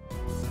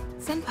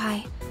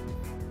 Senpai,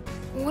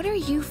 what are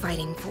you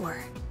fighting for?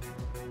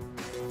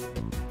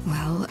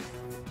 Well,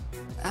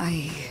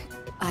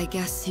 I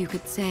guess you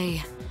could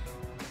say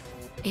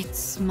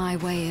it's my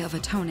way of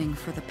atoning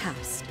for the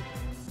past.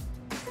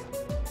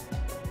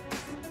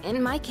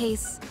 In my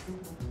case,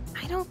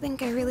 I don't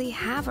think I really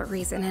have a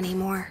reason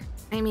anymore.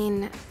 I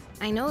mean,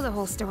 I know the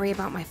whole story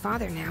about my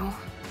father now.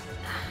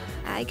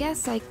 I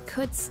guess I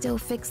could still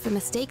fix the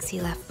mistakes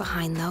he left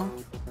behind, though.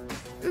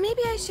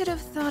 Maybe I should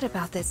have thought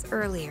about this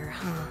earlier,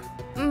 huh?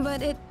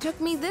 But it took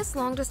me this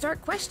long to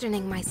start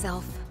questioning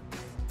myself.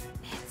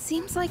 It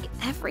seems like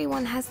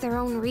everyone has their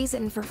own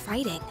reason for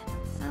fighting.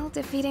 Well,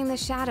 defeating the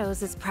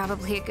shadows is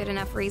probably a good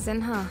enough reason,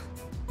 huh?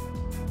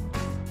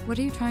 What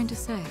are you trying to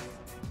say?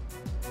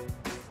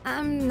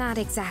 I'm not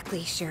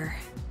exactly sure,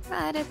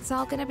 but it's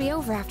all gonna be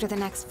over after the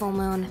next full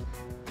moon,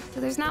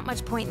 so there's not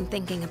much point in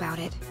thinking about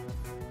it.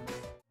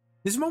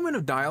 This moment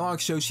of dialogue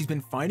shows she's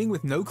been fighting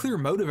with no clear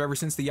motive ever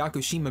since the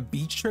Yakushima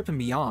beach trip and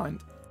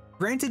beyond.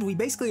 Granted, we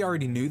basically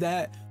already knew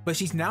that, but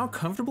she's now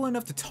comfortable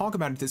enough to talk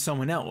about it to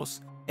someone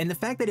else, and the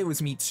fact that it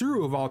was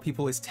Mitsuru of all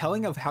people is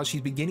telling of how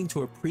she's beginning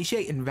to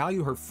appreciate and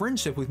value her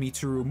friendship with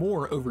Mitsuru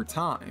more over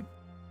time.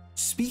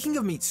 Speaking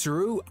of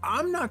Mitsuru,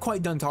 I'm not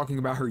quite done talking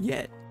about her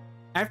yet.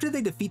 After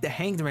they defeat the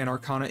Hanged Man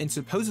Arcana and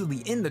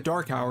supposedly end the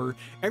Dark Hour,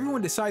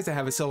 everyone decides to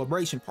have a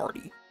celebration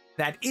party.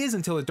 That is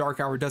until the Dark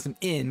Hour doesn't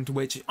end,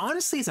 which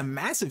honestly is a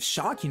massive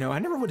shock, you know, I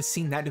never would have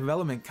seen that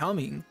development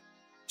coming.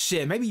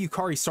 Shit, maybe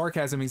Yukari's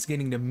sarcasm is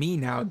getting to me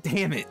now,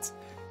 damn it.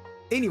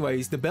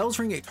 Anyways, the bells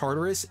ring at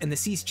Tartarus, and the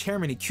S.E.E.S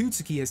chairman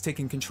Ikutsuki has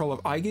taken control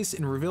of Aigis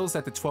and reveals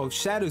that the 12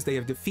 shadows they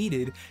have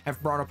defeated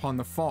have brought upon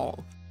the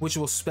fall, which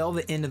will spell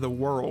the end of the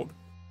world.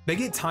 They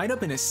get tied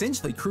up and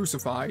essentially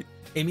crucified,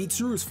 and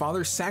Mitsuru's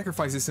father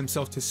sacrifices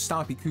himself to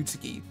stop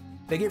Ikutsuki.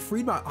 They get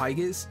freed by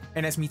Aigis,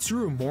 and as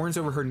Mitsuru mourns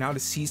over her now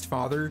deceased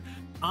father,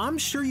 I'm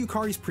sure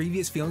Yukari's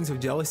previous feelings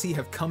of jealousy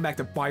have come back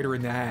to bite her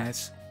in the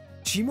ass.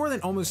 She more than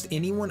almost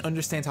anyone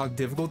understands how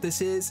difficult this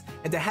is,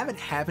 and to have it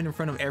happen in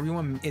front of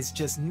everyone is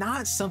just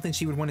not something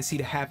she would want to see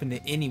to happen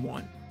to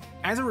anyone.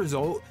 As a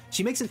result,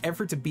 she makes an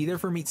effort to be there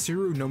for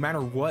Mitsuru no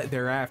matter what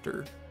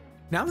thereafter.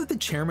 Now that the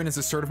chairman is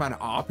a certified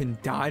op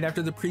and died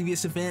after the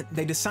previous event,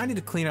 they decided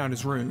to clean out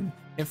his room,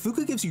 and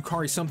Fuka gives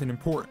Yukari something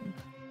important.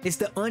 It's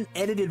the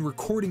unedited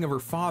recording of her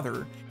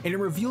father, and it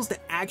reveals the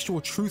actual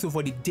truth of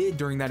what he did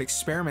during that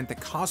experiment that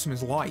cost him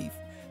his life.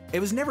 It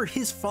was never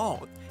his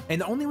fault,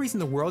 and the only reason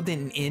the world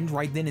didn't end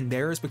right then and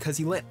there is because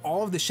he let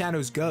all of the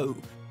shadows go,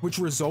 which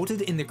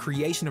resulted in the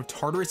creation of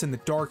Tartarus and the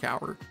Dark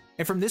Hour.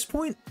 And from this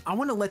point, I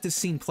want to let this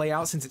scene play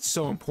out since it's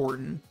so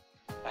important.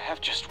 I have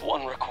just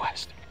one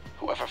request.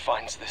 Whoever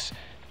finds this,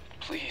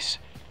 please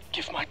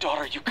give my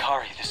daughter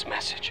Yukari this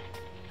message.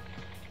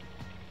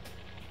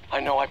 I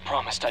know I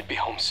promised I'd be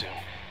home soon,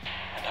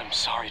 and I'm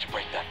sorry to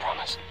break that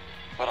promise,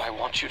 but I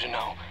want you to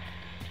know,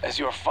 as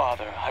your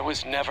father, I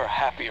was never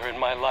happier in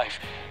my life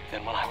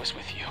than when I was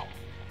with you.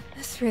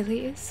 This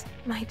really is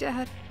my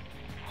dad.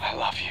 I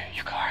love you,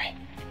 Yukari.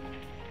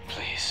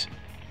 Please,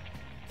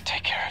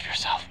 take care of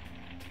yourself.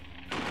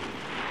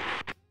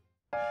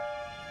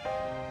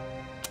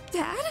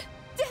 Dad?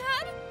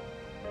 Dad?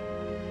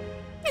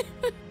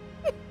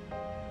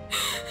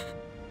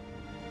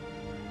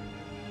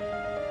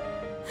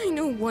 I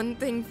know one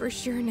thing for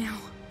sure now.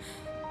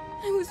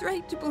 I was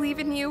right to believe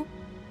in you.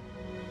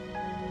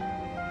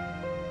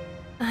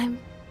 I'm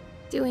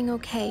doing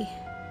okay.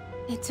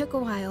 It took a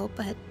while,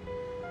 but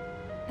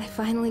I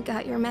finally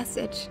got your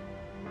message.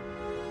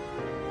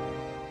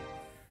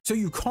 So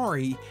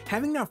Yukari,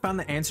 having now found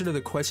the answer to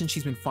the question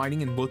she's been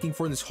fighting and looking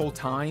for this whole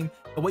time,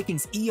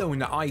 awakens Io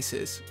into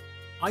Isis.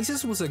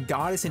 Isis was a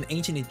goddess in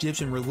ancient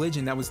Egyptian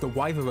religion that was the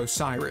wife of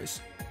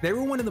Osiris. They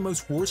were one of the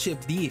most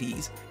worshipped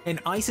deities, and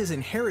Isis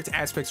inherits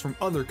aspects from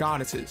other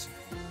goddesses.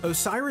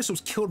 Osiris was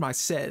killed by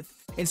Seth,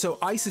 and so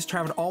Isis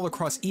traveled all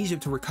across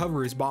Egypt to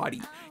recover his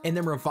body, and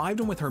then revived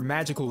him with her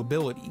magical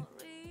ability.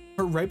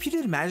 Her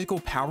reputed magical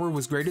power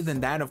was greater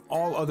than that of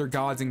all other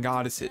gods and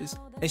goddesses,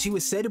 and she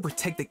was said to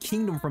protect the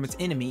kingdom from its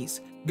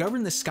enemies,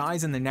 govern the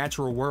skies and the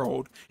natural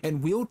world,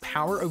 and wield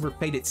power over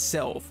fate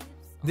itself.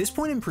 This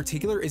point in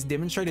particular is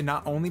demonstrated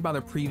not only by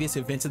the previous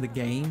events of the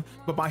game,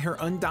 but by her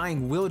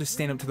undying will to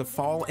stand up to the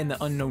fall and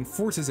the unknown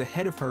forces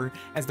ahead of her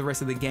as the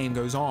rest of the game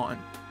goes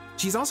on.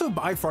 She's also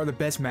by far the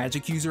best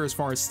magic user as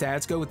far as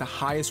stats go, with the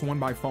highest one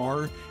by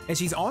far, and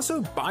she's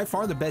also by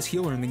far the best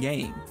healer in the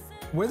game.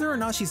 Whether or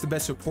not she's the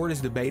best support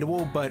is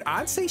debatable, but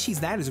I'd say she's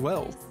that as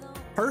well.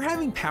 Her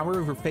having power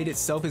over fate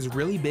itself is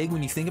really big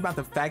when you think about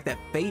the fact that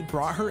fate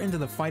brought her into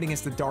the fight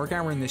against the Dark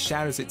Hour and the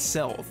Shadows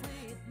itself.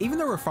 Even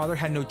though her father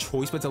had no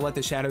choice but to let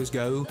the Shadows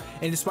go,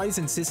 and despite his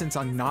insistence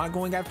on not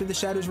going after the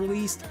Shadows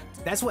released,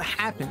 that's what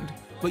happened.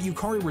 But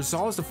Yukari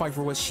resolves to fight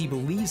for what she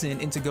believes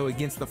in and to go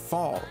against the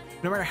fall,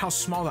 no matter how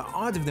small the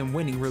odds of them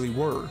winning really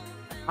were.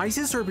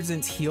 Isis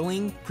represents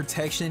healing,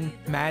 protection,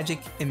 magic,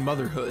 and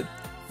motherhood.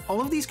 All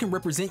of these can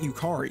represent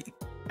Yukari.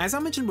 As I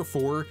mentioned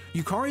before,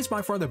 Yukari is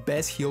by far the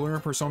best healer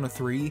in Persona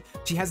 3,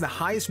 she has the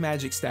highest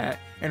magic stat,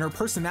 and her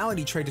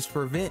personality trait is to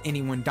prevent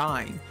anyone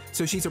dying,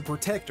 so she's a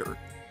protector.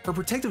 Her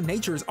protective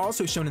nature is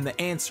also shown in the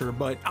answer,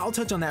 but I'll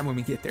touch on that when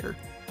we get there.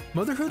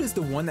 Motherhood is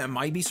the one that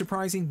might be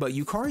surprising, but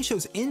Yukari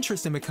shows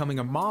interest in becoming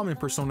a mom in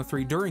Persona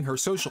 3 during her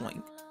social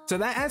link, so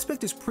that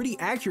aspect is pretty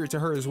accurate to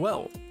her as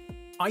well.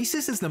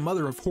 Isis is the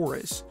mother of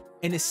Horus,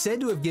 and is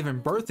said to have given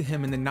birth to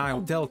him in the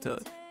Nile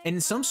Delta, and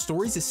in some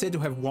stories is said to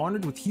have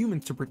wandered with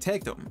humans to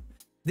protect him.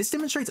 This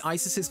demonstrates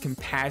Isis's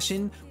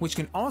compassion, which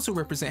can also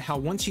represent how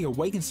once she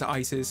awakens to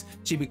Isis,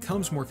 she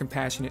becomes more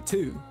compassionate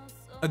too.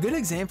 A good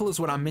example is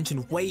what I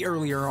mentioned way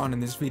earlier on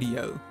in this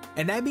video,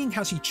 and that being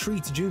how she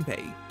treats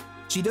Junpei.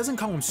 She doesn't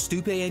call him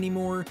Stupe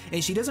anymore,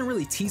 and she doesn't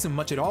really tease him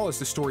much at all as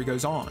the story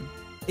goes on.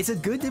 It's a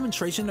good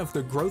demonstration of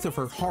the growth of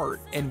her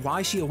heart and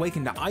why she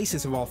awakened to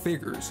Isis of all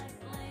figures.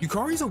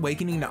 Yukari's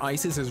awakening to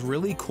Isis is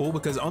really cool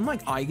because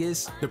unlike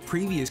Aigis, the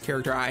previous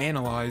character I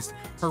analyzed,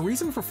 her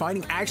reason for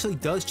fighting actually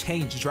does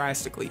change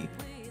drastically.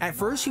 At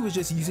first she was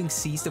just using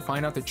S.E.E.S to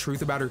find out the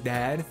truth about her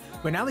dad,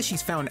 but now that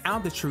she's found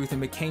out the truth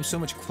and became so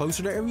much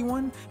closer to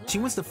everyone, she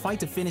wants to fight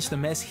to finish the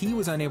mess he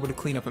was unable to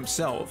clean up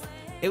himself.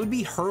 It would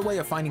be her way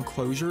of finding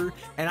closure,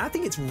 and I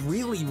think it's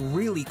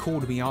really cool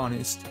to be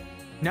honest.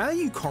 Now that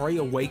Yukari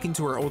awakened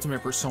to her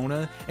ultimate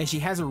persona and she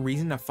has a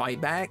reason to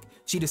fight back,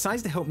 she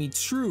decides to help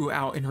Mitsuru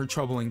out in her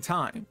troubling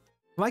time.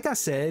 Like I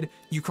said,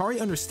 Yukari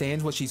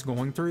understands what she's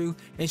going through,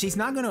 and she's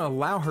not going to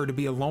allow her to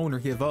be alone or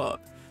give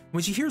up.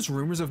 When she hears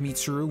rumors of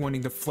Mitsuru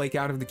wanting to flake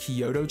out of the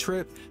Kyoto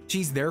trip,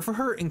 she's there for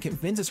her and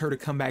convinces her to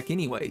come back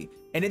anyway.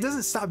 And it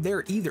doesn't stop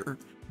there either.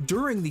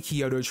 During the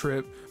Kyoto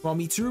trip, while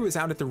Mitsuru is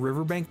out at the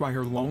riverbank by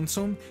her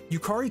lonesome,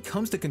 Yukari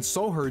comes to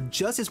console her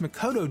just as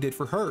Makoto did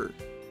for her.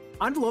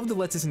 I'd love to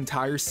let this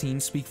entire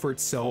scene speak for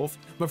itself,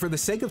 but for the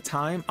sake of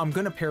time, I'm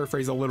gonna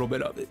paraphrase a little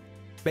bit of it.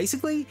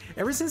 Basically,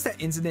 ever since that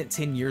incident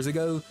 10 years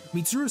ago,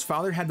 Mitsuru's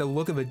father had the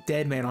look of a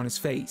dead man on his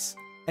face.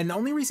 and the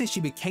only reason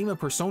she became a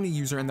Persona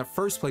user in the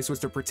first place was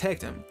to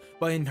protect him,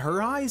 but in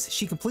her eyes,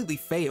 she completely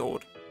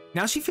failed.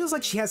 Now she feels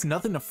like she has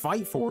nothing to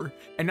fight for,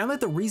 and now that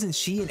the reason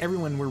she and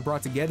everyone were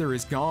brought together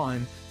is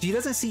gone, she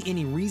doesn't see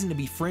any reason to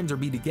be friends or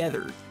be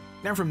together.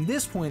 Now from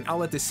this point, I'll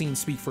let the scene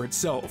speak for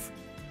itself.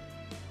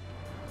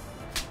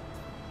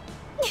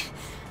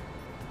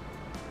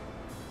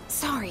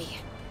 Sorry,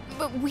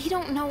 but we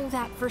don't know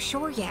that for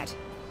sure yet.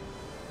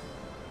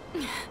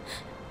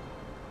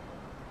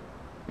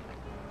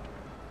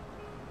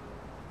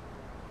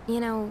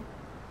 You know,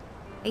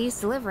 I used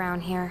to live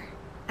around here.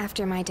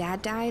 After my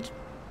dad died,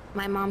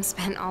 my mom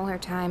spent all her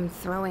time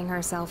throwing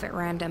herself at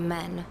random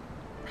men.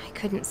 I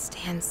couldn't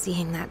stand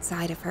seeing that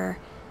side of her,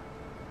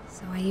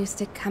 so I used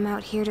to come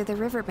out here to the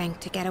riverbank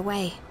to get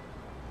away.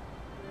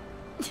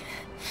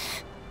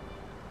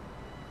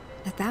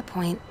 At that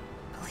point,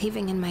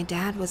 believing in my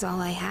dad was all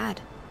I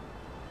had.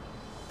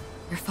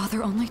 Your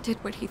father only did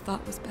what he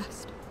thought was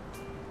best.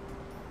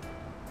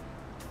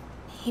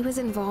 He was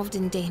involved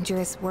in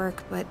dangerous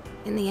work, but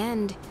in the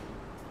end,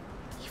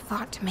 he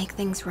fought to make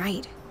things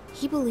right.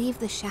 He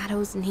believed the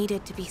shadows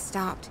needed to be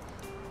stopped,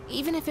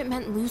 even if it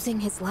meant losing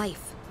his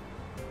life.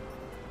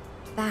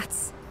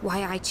 That's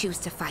why I choose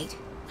to fight.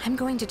 I'm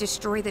going to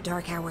destroy the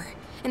Dark Hour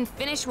and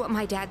finish what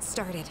my dad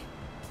started.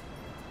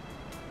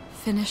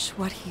 Finish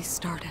what he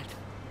started.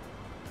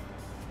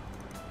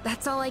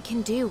 That's all I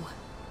can do.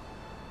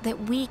 That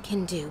we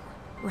can do,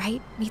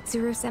 right,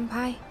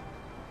 Mitsuru-senpai?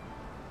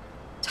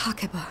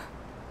 Takeba.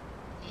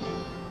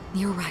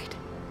 You're right.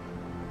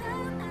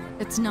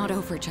 It's not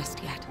over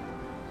just yet.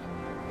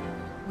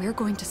 We're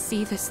going to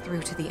see this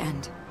through to the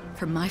end,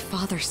 for my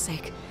father's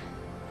sake,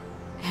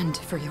 and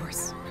for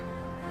yours.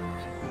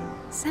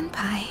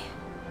 Senpai.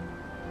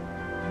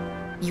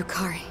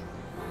 Yukari.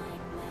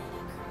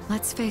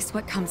 Let's face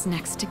what comes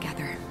next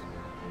together,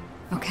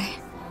 okay?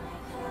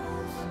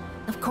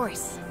 Of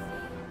course.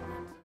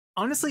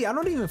 Honestly, I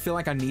don't even feel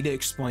like I need to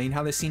explain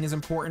how this scene is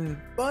important,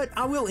 but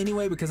I will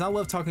anyway because I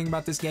love talking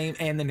about this game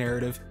and the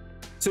narrative.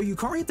 So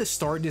Yukari at the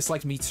start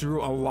disliked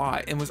Mitsuru a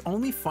lot and was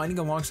only fighting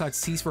alongside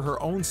S.E.E.S for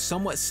her own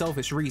somewhat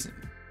selfish reason.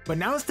 But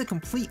now it's the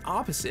complete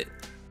opposite.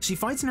 She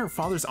fights in her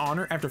father's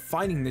honor after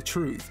fighting the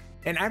truth,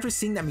 and after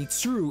seeing that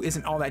Mitsuru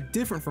isn't all that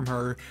different from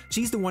her,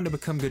 she's the one to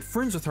become good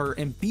friends with her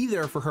and be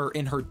there for her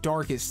in her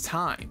darkest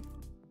time.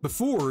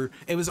 Before,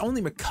 it was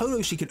only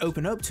Makoto she could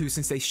open up to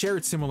since they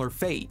shared similar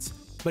fates,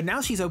 but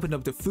now she's opened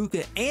up to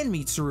Fuka and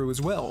Mitsuru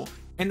as well,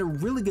 and they're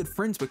really good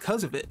friends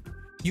because of it.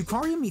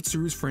 Yukari and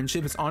Mitsuru's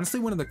friendship is honestly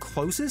one of the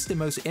closest and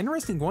most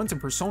interesting ones in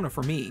Persona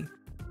for me.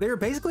 They are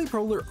basically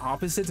polar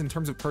opposites in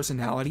terms of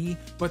personality,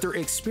 but their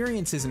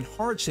experiences and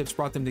hardships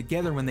brought them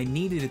together when they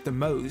needed it the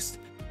most,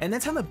 and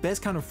that's how the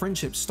best kind of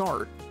friendships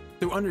start,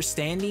 through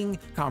understanding,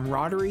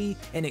 camaraderie,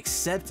 and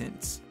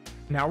acceptance.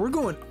 Now we're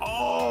going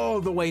all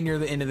the way near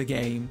the end of the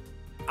game.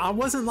 I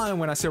wasn't lying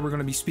when I said we're going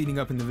to be speeding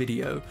up in the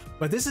video,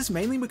 but this is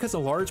mainly because a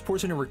large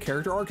portion of her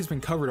character arc has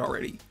been covered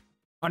already.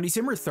 On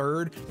December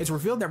 3rd, it's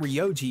revealed that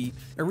Ryoji,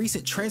 a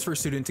recent transfer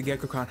student to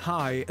Gekkoukan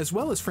High, as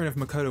well as friend of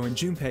Makoto and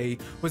Junpei,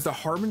 was the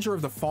harbinger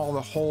of the fall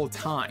the whole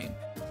time,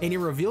 and it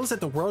reveals that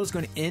the world is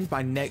going to end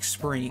by next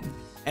spring,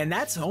 and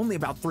that's only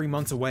about 3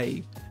 months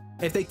away.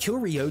 If they kill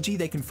Ryoji,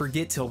 they can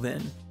forget till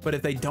then, but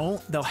if they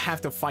don't, they'll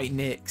have to fight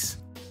Nyx.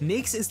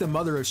 Nyx is the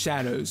mother of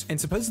shadows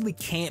and supposedly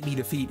can't be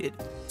defeated,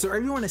 so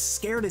everyone is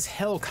scared as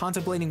hell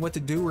contemplating what to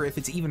do or if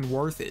it's even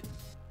worth it.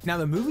 Now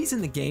the movies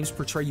and the games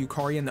portray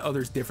Yukari and the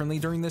others differently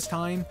during this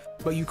time,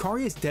 but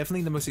Yukari is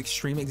definitely the most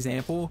extreme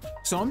example,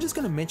 so I'm just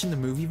going to mention the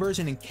movie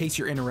version in case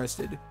you're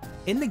interested.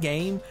 In the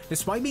game,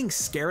 despite being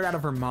scared out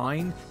of her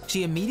mind,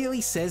 she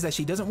immediately says that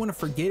she doesn't want to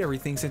forget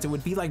everything since it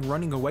would be like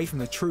running away from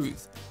the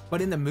truth,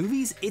 but in the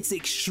movies, it's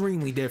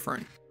extremely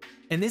different.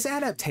 In this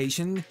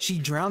adaptation, she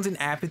drowns in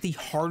apathy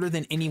harder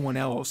than anyone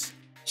else.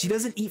 She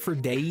doesn't eat for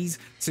days,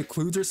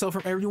 secludes herself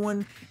from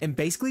everyone, and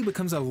basically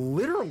becomes a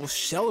literal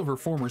shell of her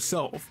former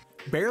self,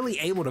 barely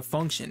able to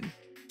function.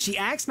 She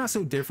acts not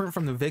so different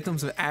from the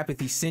victims of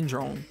apathy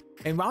syndrome,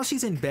 and while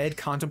she's in bed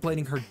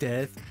contemplating her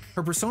death,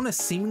 her persona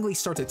seemingly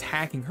starts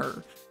attacking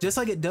her, just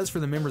like it does for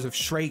the members of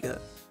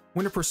Shrega.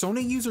 When a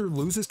Persona user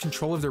loses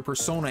control of their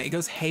persona, it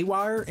goes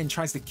haywire and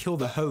tries to kill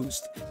the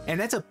host, and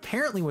that's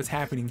apparently what's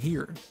happening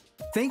here.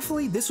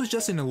 Thankfully, this was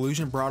just an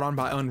illusion brought on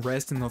by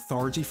unrest and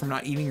lethargy from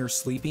not eating or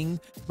sleeping,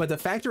 but the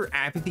fact her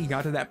apathy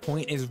got to that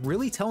point is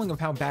really telling of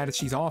how bad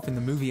she's off in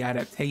the movie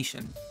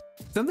adaptation.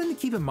 Something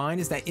to keep in mind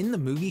is that in the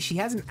movie, she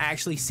hasn't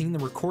actually seen the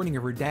recording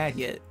of her dad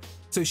yet,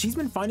 so she's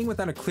been fighting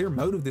without a clear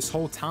motive this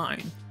whole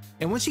time.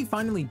 And when she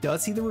finally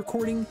does see the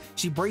recording,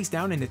 she breaks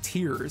down into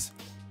tears.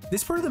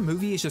 This part of the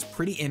movie is just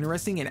pretty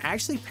interesting and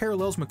actually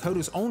parallels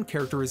Makoto's own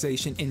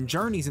characterization and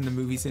journeys in the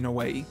movies in a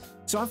way,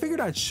 so I figured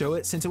I'd show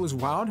it since it was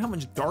wild how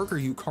much darker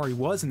Yukari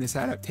was in this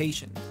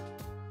adaptation.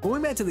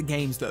 Going back to the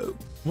games though,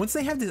 once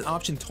they have this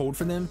option told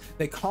for them,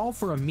 they call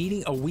for a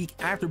meeting a week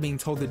after being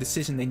told the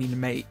decision they need to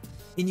make,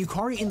 and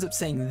Yukari ends up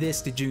saying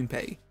this to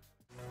Junpei.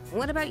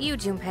 What about you,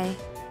 Junpei?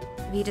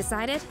 Have you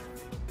decided?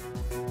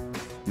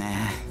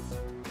 Nah.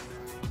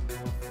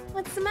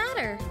 What's the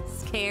matter?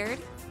 Scared?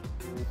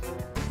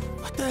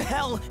 What the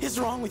hell is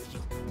wrong with you?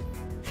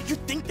 You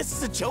think this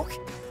is a joke?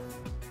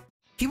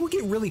 People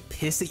get really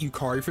pissed at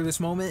Yukari for this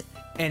moment,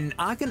 and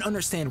I can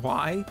understand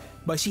why,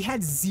 but she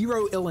had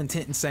zero ill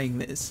intent in saying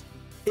this.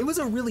 It was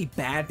a really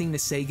bad thing to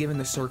say given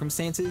the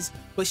circumstances,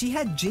 but she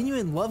had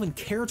genuine love and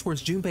care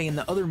towards Junpei and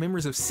the other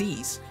members of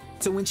S.E.E.S.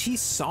 So when she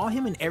saw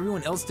him and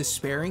everyone else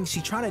despairing,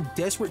 she tried a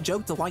desperate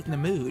joke to lighten the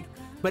mood,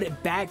 but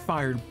it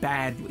backfired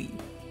badly.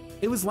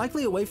 It was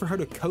likely a way for her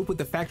to cope with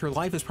the fact her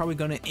life is probably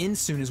going to end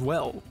soon as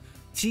well.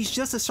 She's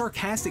just a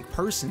sarcastic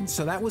person,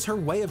 so that was her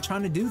way of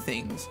trying to do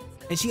things,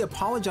 and she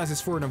apologizes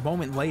for it a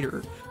moment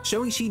later,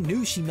 showing she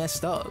knew she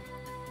messed up.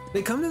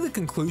 They come to the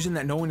conclusion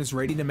that no one is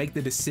ready to make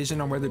the decision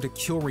on whether to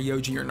kill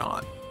Ryoji or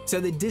not, so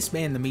they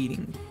disband the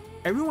meeting.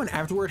 Everyone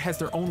afterward has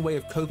their own way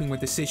of coping with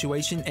the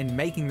situation and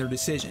making their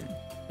decision,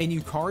 and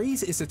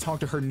Yukari's is to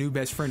talk to her new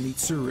best friend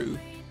Mitsuru.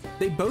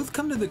 They both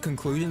come to the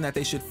conclusion that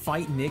they should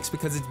fight Nyx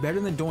because it's better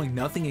than doing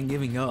nothing and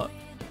giving up.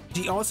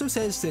 She also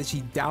says that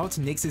she doubts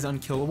Nyx is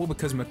unkillable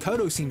because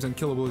Makoto seems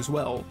unkillable as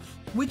well,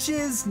 which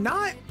is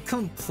not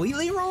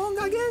completely wrong,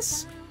 I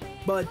guess,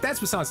 but that's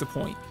besides the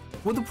point.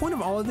 What the point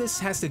of all of this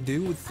has to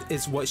do with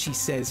is what she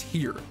says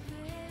here.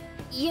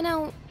 You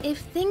know, if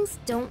things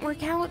don't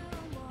work out,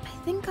 I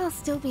think I'll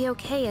still be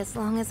okay as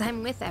long as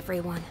I'm with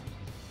everyone.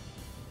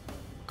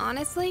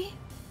 Honestly,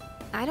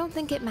 I don't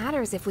think it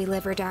matters if we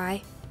live or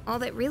die. All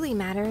that really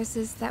matters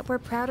is that we're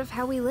proud of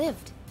how we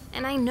lived.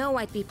 And I know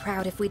I'd be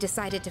proud if we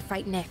decided to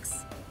fight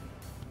Nyx.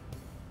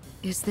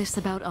 Is this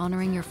about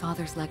honoring your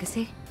father's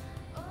legacy?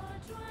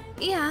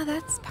 Yeah,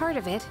 that's part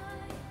of it.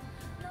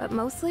 But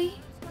mostly,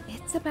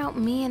 it's about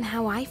me and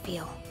how I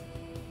feel.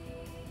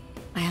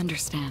 I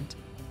understand.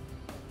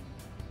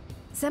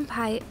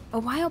 Senpai, a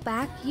while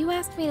back, you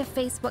asked me to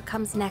face what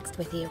comes next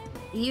with you.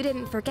 You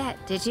didn't forget,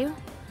 did you?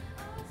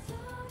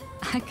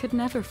 I could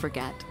never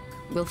forget.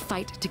 We'll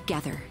fight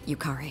together,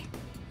 Yukari.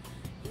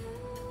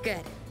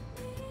 Good.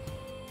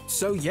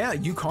 So yeah,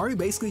 Yukari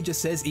basically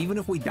just says even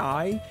if we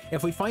die,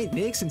 if we fight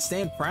Nyx and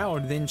stand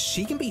proud, then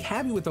she can be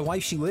happy with the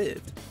life she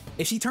lived.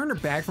 If she turned her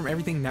back from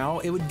everything now,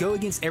 it would go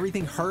against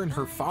everything her and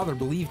her father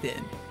believed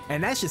in,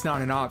 and that's just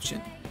not an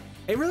option.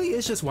 It really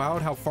is just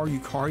wild how far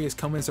Yukari has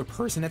come as a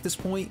person at this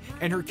point,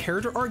 and her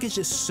character arc is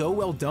just so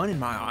well done in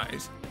my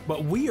eyes.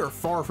 But we are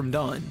far from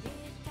done.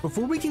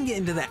 Before we can get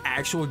into the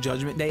actual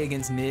Judgment Day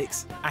against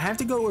Nyx, I have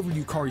to go over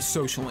Yukari's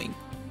social link.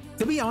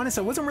 To be honest,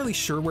 I wasn't really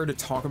sure where to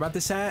talk about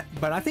this at,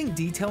 but I think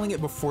detailing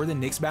it before the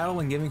Nyx battle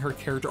and giving her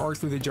character arc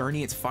through the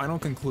journey its final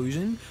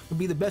conclusion would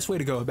be the best way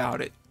to go about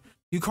it.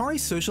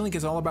 Yukari's social link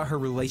is all about her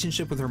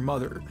relationship with her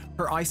mother,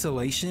 her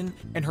isolation,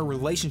 and her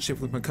relationship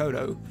with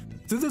Makoto.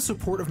 Through the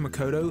support of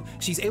Makoto,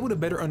 she's able to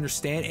better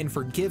understand and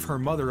forgive her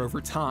mother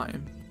over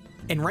time.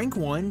 In rank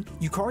 1,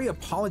 Yukari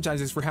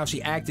apologizes for how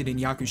she acted in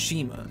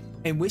Yakushima,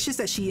 and wishes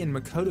that she and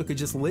Makoto could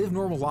just live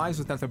normal lives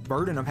without the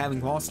burden of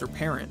having lost her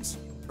parents,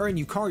 or in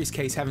Yukari's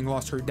case having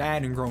lost her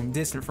dad and grown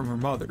distant from her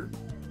mother.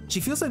 She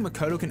feels like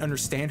Makoto can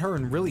understand her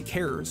and really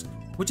cares,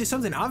 which is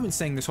something I've been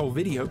saying this whole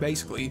video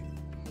basically.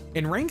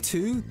 In rank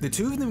 2, the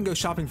two of them go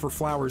shopping for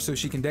flowers so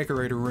she can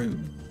decorate her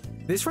room.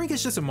 This rank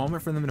is just a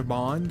moment for them to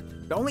bond.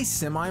 The only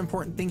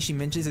semi-important thing she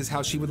mentions is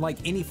how she would like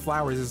any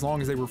flowers as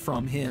long as they were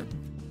from him.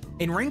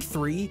 In rank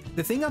 3,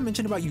 the thing I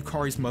mentioned about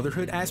Yukari's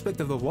motherhood aspect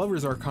of the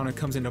Lover's Arcana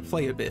comes into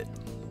play a bit.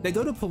 They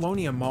go to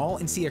Polonia Mall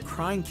and see a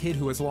crying kid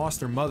who has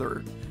lost their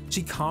mother.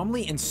 She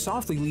calmly and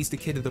softly leads the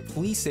kid to the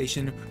police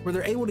station where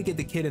they're able to get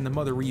the kid and the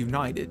mother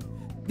reunited.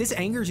 This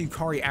angers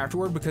Yukari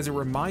afterward because it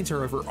reminds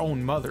her of her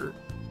own mother.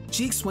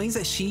 She explains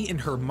that she and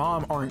her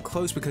mom aren't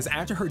close because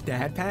after her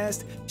dad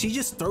passed, she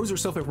just throws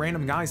herself at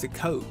random guys to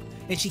cope,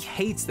 and she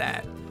hates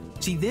that.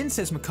 She then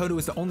says Makoto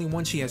is the only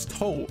one she has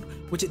told,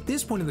 which at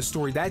this point in the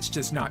story that's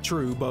just not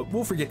true, but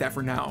we'll forget that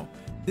for now.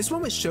 This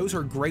moment shows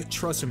her great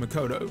trust in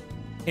Makoto.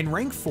 In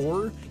rank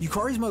 4,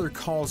 Yukari's mother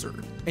calls her,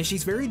 and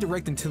she's very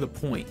direct and to the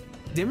point,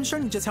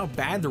 demonstrating just how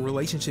bad the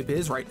relationship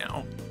is right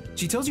now.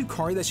 She tells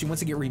Yukari that she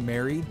wants to get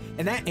remarried,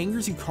 and that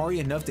angers Yukari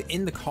enough to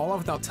end the call off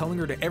without telling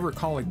her to ever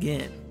call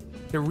again.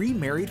 The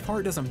remarried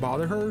part doesn't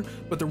bother her,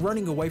 but the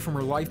running away from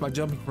her life by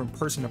jumping from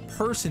person to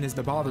person is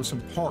the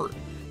bothersome part.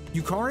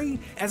 Yukari,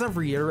 as I've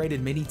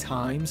reiterated many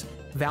times,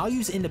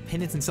 values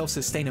independence and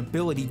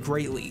self-sustainability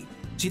greatly.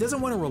 She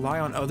doesn't want to rely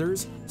on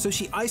others, so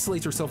she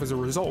isolates herself as a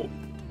result.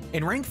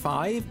 In rank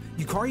 5,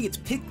 Yukari gets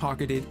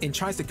pickpocketed and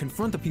tries to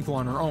confront the people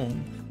on her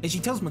own, and she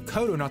tells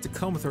Makoto not to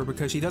come with her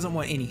because she doesn't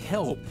want any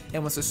help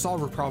and wants to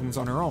solve her problems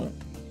on her own.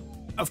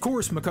 Of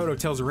course, Makoto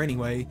tells her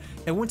anyway,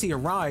 and once he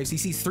arrives, he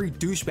sees 3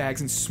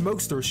 douchebags and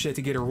smokes their shit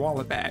to get her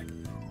wallet back.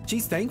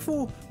 She's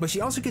thankful, but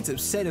she also gets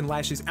upset and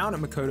lashes out at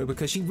Makoto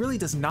because she really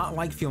does not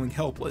like feeling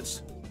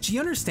helpless. She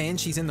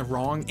understands she's in the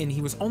wrong and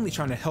he was only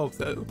trying to help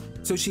though,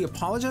 so she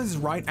apologizes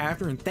right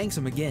after and thanks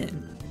him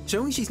again,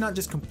 showing she's not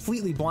just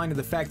completely blind to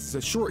the fact it's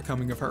a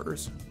shortcoming of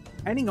hers.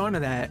 Adding on to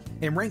that,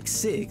 in rank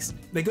 6,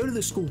 they go to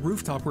the school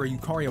rooftop where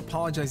Yukari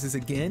apologizes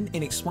again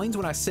and explains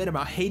what I said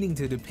about hating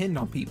to depend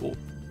on people,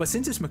 but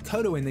since it's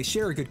Makoto and they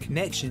share a good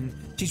connection,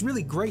 she's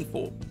really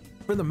grateful.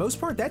 For the most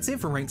part, that's it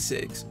for rank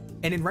 6.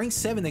 and in rank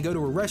 7 they go to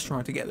a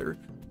restaurant together.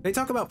 They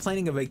talk about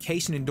planning a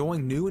vacation and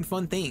doing new and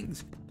fun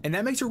things, and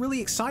that makes her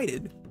really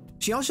excited.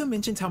 She also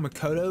mentions how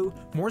Makoto,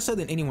 more so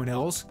than anyone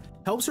else,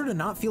 helps her to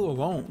not feel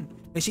alone,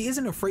 and she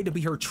isn't afraid to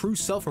be her true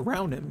self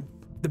around him.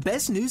 The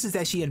best news is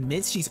that she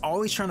admits she's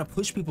always trying to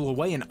push people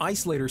away and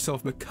isolate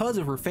herself because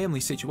of her family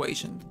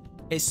situation,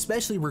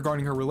 especially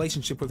regarding her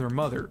relationship with her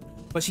mother,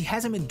 but she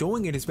hasn't been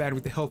doing it as bad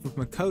with the help of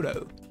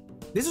Makoto.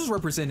 This is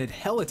represented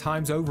hella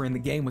times over in the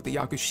game with the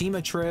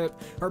Yakushima trip,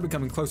 her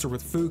becoming closer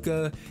with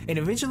Fuka, and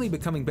eventually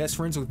becoming best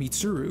friends with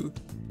Mitsuru.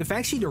 The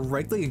fact she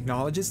directly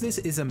acknowledges this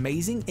is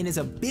amazing and is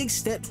a big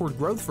step toward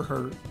growth for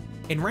her.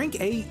 In rank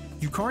 8,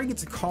 Yukari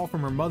gets a call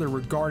from her mother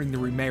regarding the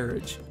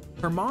remarriage.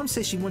 Her mom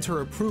says she wants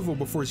her approval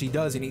before she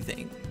does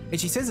anything, and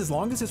she says as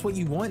long as it's what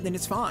you want, then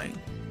it's fine.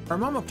 Her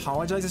mom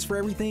apologizes for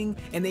everything,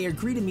 and they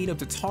agree to meet up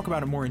to talk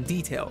about it more in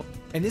detail,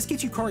 and this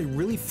gets Yukari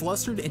really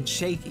flustered and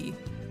shaky.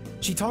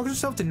 She talks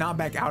herself to not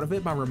back out of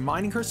it by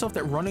reminding herself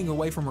that running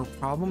away from her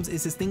problems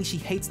is the thing she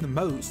hates the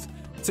most,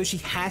 so she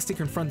has to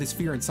confront this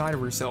fear inside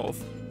of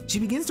herself. She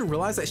begins to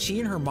realize that she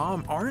and her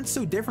mom aren't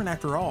so different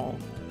after all.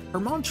 Her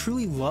mom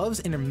truly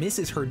loves and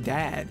misses her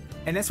dad,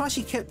 and that's why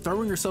she kept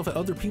throwing herself at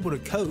other people to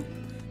cope.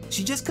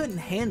 She just couldn't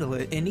handle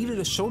it and needed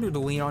a shoulder to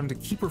lean on to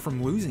keep her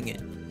from losing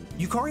it.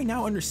 Yukari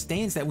now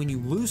understands that when you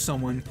lose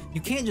someone,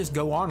 you can't just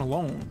go on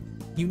alone.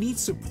 You need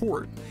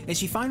support, and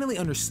she finally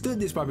understood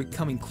this by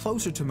becoming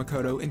closer to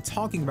Makoto and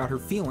talking about her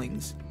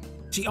feelings.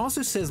 She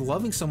also says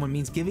loving someone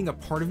means giving a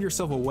part of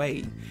yourself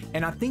away,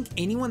 and I think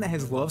anyone that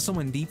has loved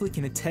someone deeply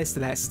can attest to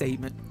that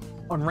statement.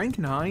 On rank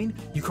 9,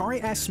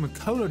 Yukari asks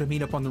Makoto to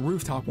meet up on the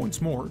rooftop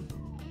once more.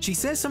 She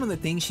says some of the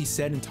things she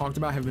said and talked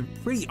about have been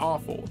pretty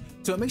awful,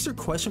 so it makes her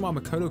question why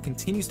Makoto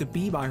continues to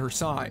be by her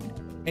side.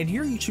 And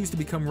here you choose to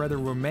become rather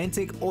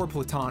romantic or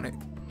platonic.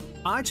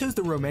 I chose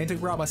the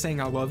romantic route by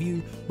saying I love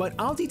you, but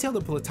I'll detail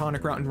the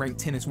platonic route in rank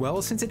 10 as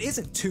well since it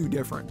isn't too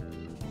different.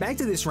 Back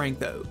to this rank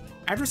though.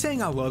 After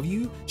saying I love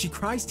you, she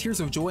cries tears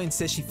of joy and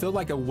says she feels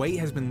like a weight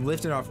has been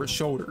lifted off her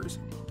shoulders.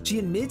 She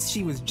admits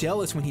she was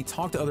jealous when he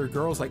talked to other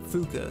girls like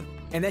Fuka,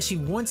 and that she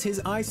wants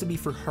his eyes to be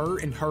for her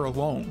and her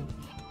alone.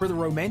 For the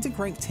romantic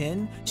rank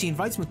 10, she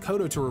invites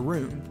Makoto to her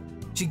room.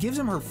 She gives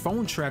him her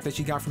phone trap that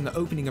she got from the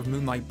opening of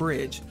Moonlight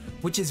Bridge,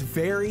 which is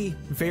very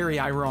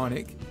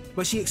ironic,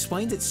 but she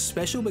explains it's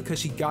special because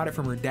she got it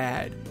from her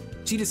dad.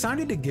 She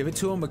decided to give it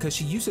to him because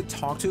she used to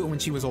talk to it when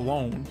she was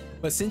alone,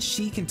 but since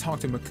she can talk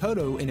to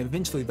Makoto and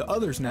eventually the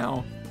others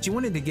now, she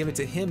wanted to give it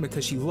to him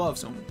because she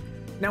loves him.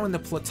 Now in the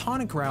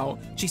platonic route,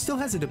 she still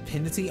has a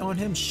dependency on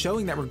him,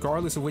 showing that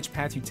regardless of which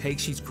path you take,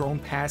 she's grown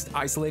past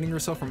isolating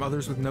herself from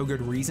others with no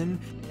good reason,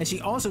 and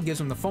she also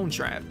gives him the phone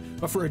trap,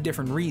 but for a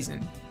different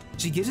reason.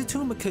 She gives it to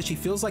him because she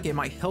feels like it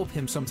might help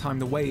him sometime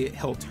the way it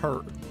helped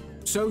her.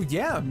 So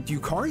yeah,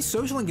 Yukari's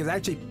social link is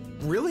actually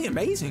really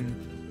amazing.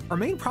 Her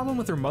main problem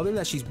with her mother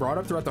that she's brought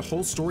up throughout the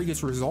whole story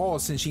gets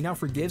resolved since she now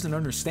forgives and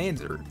understands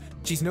her.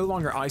 She's no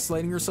longer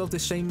isolating herself the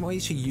same way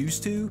she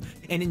used to,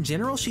 and in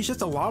general, she's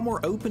just a lot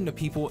more open to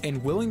people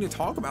and willing to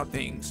talk about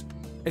things.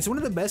 It's one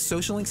of the best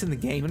social links in the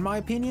game in my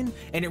opinion,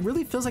 and it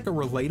really feels like a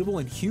relatable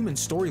and human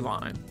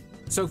storyline.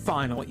 So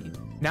finally,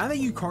 now that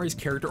Yukari's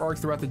character arc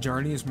throughout the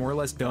journey is more or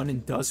less done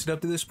and dusted up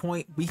to this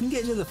point, we can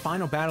get into the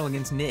final battle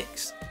against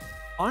Nyx.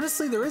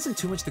 Honestly, there isn't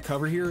too much to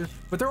cover here,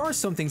 but there are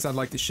some things I'd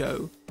like to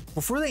show.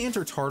 Before they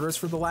enter Tartarus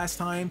for the last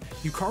time,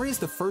 Yukari is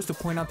the first to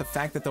point out the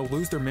fact that they'll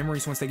lose their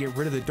memories once they get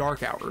rid of the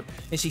Dark Hour,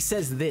 and she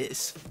says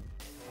this.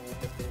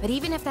 But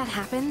even if that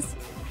happens,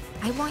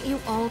 I want you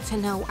all to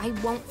know I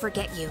won't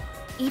forget you,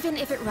 even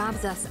if it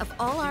robs us of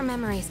all our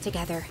memories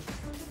together.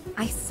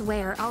 I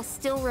swear I'll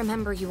still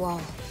remember you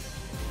all.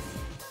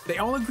 They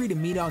all agree to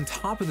meet on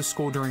top of the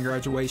school during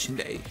graduation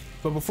day,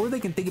 but before they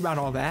can think about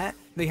all that,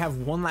 they have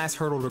one last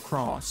hurdle to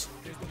cross.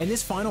 In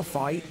this final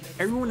fight,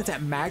 everyone is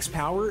at max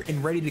power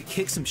and ready to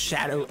kick some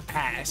shadow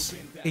ass,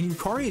 and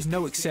Yukari is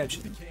no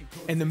exception.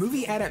 In the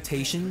movie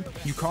adaptation,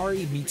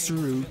 Yukari,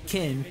 Mitsuru,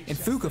 Ken, and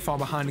Fuka fall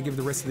behind to give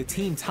the rest of the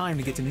team time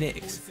to get to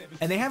Nyx,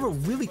 and they have a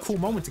really cool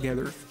moment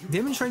together,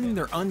 demonstrating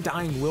their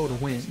undying will to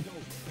win.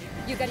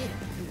 Yukari,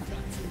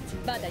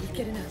 まだい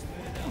けるな。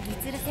ミ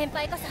ツル先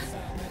輩こそ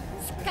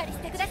しっかりし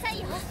てくださ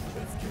いよ。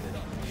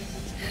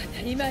当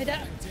たり前だ。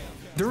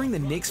 During the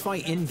Nyx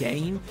fight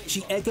in-game,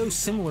 she echoes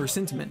similar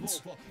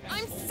sentiments.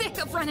 I'm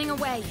sick of running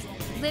away.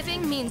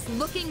 Living means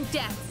looking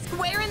death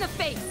square in the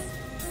face.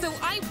 So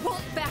I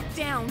won't back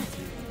down.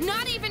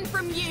 Not even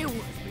from you.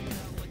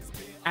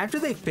 After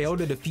they fail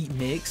to defeat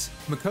Nyx,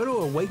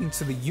 Makoto awakens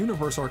to the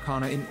Universe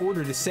Arcana in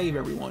order to save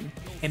everyone,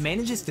 and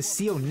manages to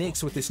seal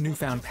Nyx with this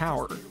newfound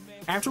power.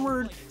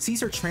 Afterward,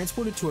 sees her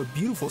transported to a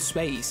beautiful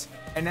space,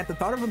 and at the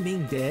thought of him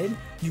being dead,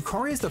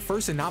 Yukari is the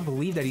first to not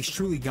believe that he's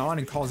truly gone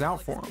and calls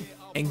out for him,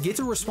 and gets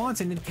a response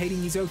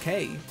indicating he's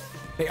okay.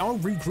 They all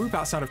regroup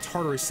outside of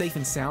Tartarus safe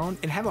and sound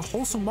and have a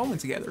wholesome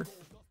moment together.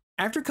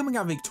 After coming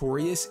out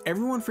victorious,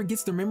 everyone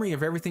forgets their memory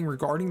of everything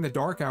regarding the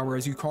Dark Hour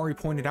as Yukari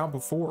pointed out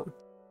before.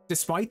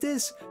 Despite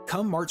this,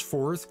 come March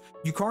 4th,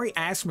 Yukari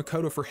asks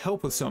Makoto for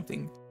help with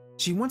something.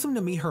 She wants him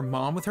to meet her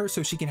mom with her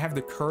so she can have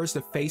the courage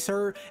to face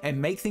her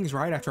and make things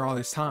right after all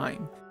this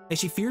time. And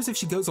she fears if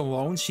she goes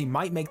alone, she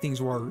might make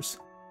things worse.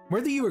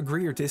 Whether you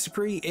agree or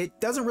disagree,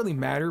 it doesn't really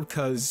matter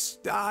because,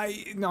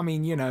 I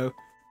mean, you know.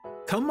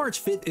 Come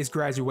March 5th is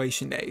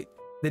graduation day,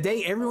 the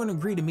day everyone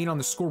agreed to meet on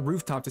the school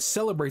rooftop to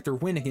celebrate their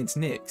win against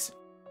Nyx.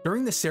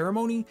 During the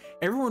ceremony,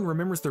 everyone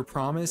remembers their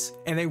promise,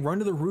 and they run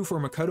to the roof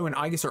where Makoto and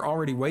Aigis are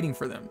already waiting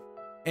for them.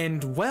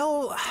 And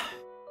well,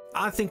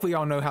 I think we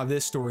all know how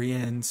this story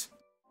ends.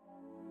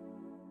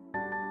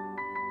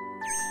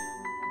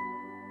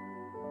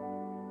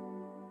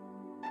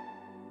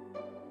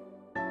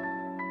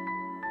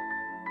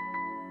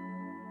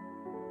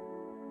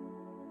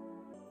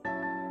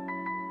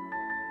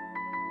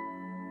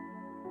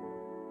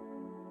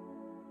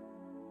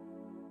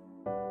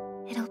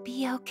 It'll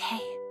be okay.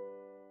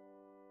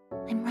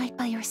 I'm right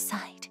by your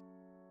side,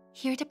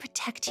 here to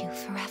protect you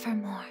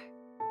forevermore.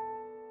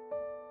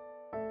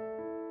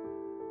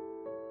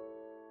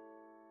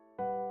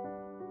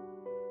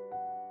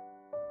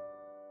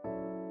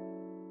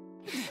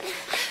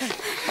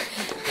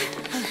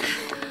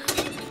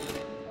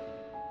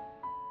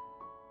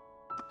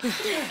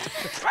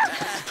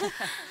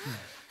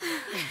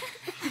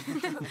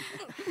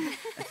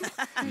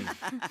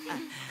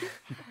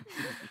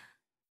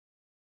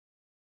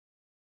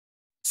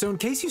 So in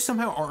case you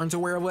somehow aren't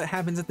aware of what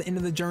happens at the end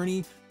of the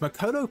journey,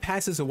 Makoto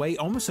passes away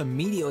almost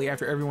immediately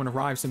after everyone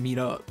arrives to meet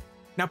up.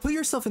 Now put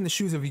yourself in the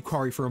shoes of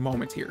Yukari for a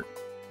moment here.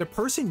 The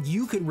person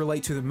you could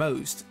relate to the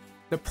most,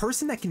 the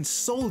person that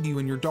consoled you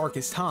in your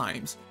darkest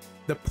times,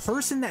 the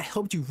person that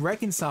helped you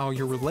reconcile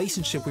your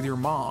relationship with your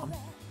mom,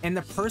 and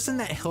the person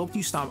that helped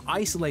you stop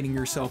isolating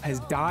yourself has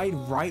died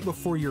right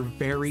before your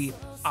very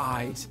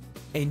eyes,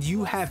 and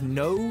you have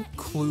no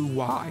clue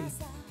why.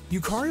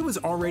 Yukari was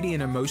already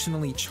an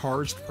emotionally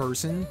charged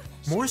person,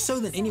 more so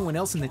than anyone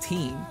else in the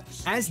team,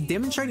 as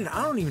demonstrated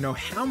I don't even know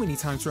how many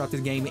times throughout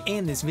this game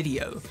and this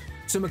video.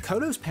 So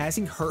Makoto's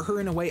passing hurt her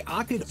in a way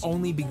I could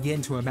only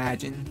begin to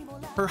imagine.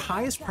 Her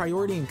highest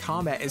priority in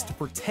combat is to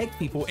protect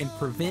people and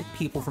prevent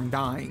people from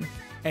dying,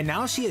 and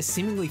now she has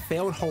seemingly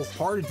failed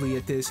wholeheartedly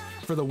at this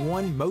for the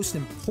one most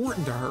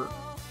important to her.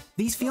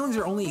 These feelings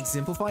are only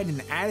exemplified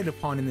and added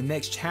upon in the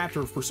next chapter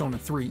of Persona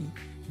 3,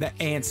 The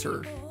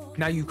Answer.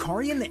 Now,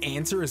 Yukari in The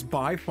Answer is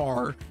by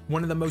far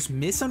one of the most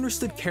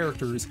misunderstood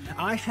characters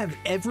I have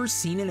ever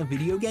seen in a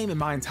video game in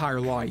my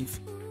entire life.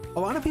 A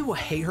lot of people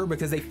hate her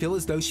because they feel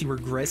as though she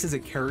regressed as a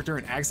character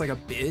and acts like a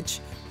bitch,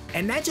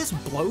 and that just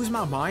blows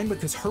my mind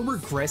because her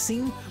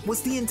regressing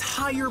was the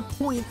entire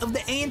point of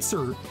The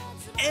Answer.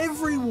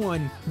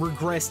 Everyone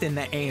regressed in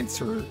The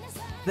Answer.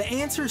 The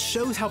Answer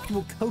shows how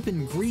people cope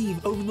and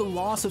grieve over the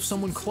loss of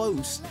someone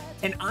close,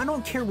 and I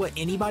don't care what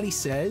anybody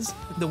says,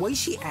 the way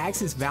she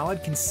acts is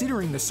valid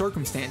considering the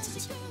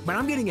circumstances. But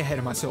I'm getting ahead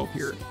of myself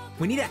here.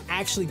 We need to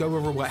actually go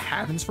over what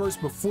happens first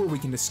before we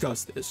can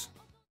discuss this.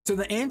 So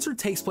The Answer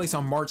takes place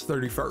on March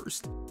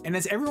 31st, and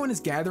as everyone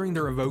is gathering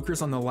their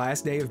evokers on the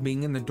last day of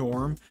being in the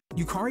dorm,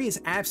 Yukari is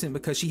absent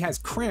because she has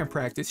cram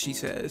practice, she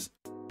says.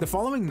 The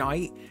following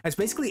night, as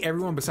basically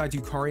everyone besides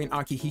Yukari and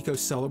Akihiko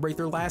celebrate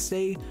their last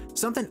day,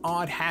 something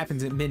odd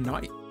happens at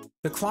midnight.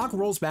 The clock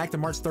rolls back to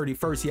March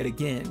 31st yet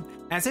again,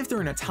 as if they're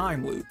in a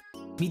time loop.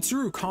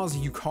 Mitsuru calls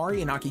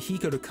Yukari and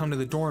Akihiko to come to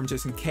the dorm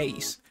just in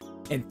case,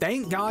 and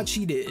thank God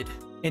she did.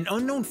 An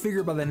unknown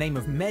figure by the name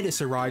of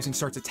Metis arrives and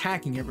starts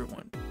attacking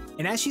everyone.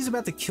 And as she's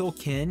about to kill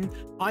Ken,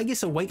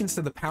 Aigis awakens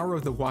to the power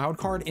of the wild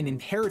card and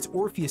inherits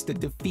Orpheus to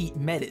defeat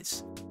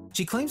Metis.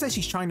 She claims that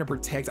she's trying to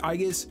protect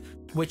Aigis,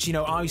 which, you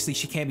know, obviously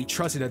she can't be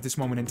trusted at this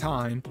moment in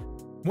time.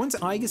 Once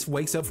Aigis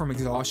wakes up from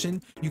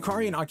exhaustion,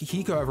 Yukari and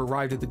Akihiko have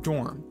arrived at the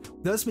dorm,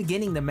 thus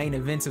beginning the main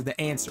events of The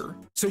Answer.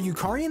 So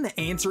Yukari in The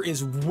Answer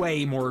is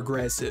way more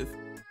aggressive.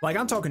 Like,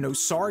 I'm talking no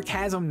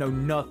sarcasm, no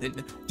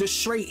nothing, just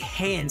straight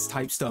hands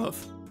type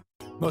stuff.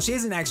 Well, she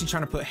isn't actually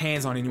trying to put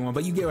hands on anyone,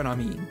 but you get what I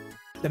mean.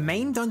 The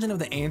main dungeon of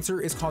The Answer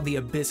is called the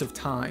Abyss of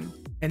Time,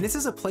 and this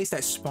is a place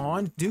that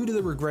spawned due to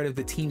the regret of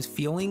the team's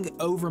feeling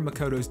over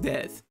Makoto's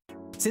death.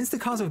 Since the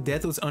cause of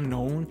death was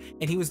unknown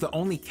and he was the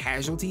only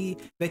casualty,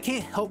 they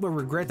can't help but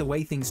regret the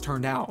way things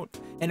turned out.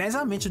 And as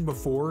I mentioned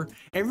before,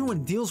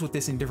 everyone deals with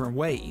this in different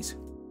ways.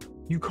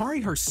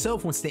 Yukari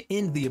herself wants to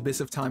end the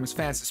Abyss of Time as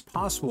fast as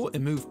possible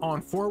and move on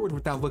forward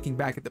without looking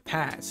back at the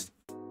past.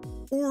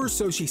 Or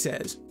so she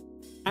says.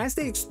 As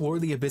they explore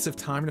the Abyss of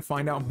Time to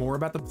find out more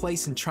about the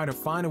place and try to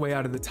find a way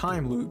out of the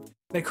time loop,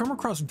 they come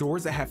across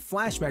doors that have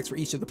flashbacks for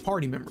each of the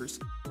party members.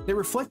 They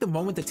reflect the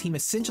moment the team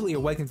essentially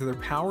awakened to their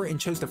power and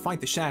chose to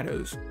fight the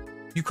shadows.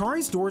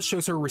 Yukari's door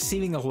shows her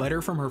receiving a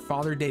letter from her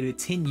father dated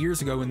 10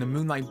 years ago when the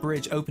Moonlight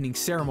Bridge opening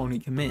ceremony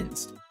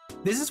commenced.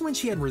 This is when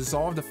she had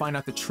resolved to find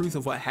out the truth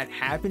of what had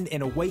happened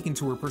and awaken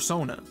to her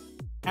persona.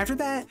 After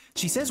that,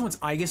 she says once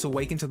Aigis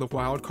awakened to the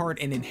wild card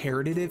and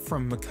inherited it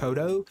from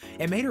Makoto,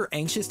 it made her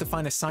anxious to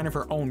find a sign of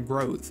her own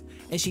growth,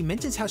 and she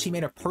mentions how she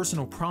made a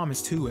personal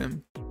promise to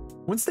him.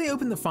 Once they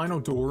open the final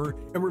door,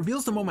 it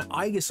reveals the moment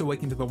Aigis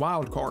awakened to the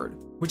wild card,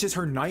 which is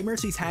her nightmare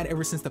she's had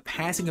ever since the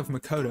passing of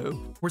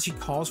Makoto, where she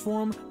calls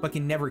for him but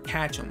can never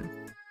catch him.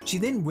 She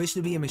then wished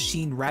to be a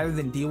machine rather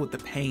than deal with the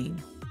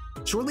pain.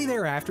 Shortly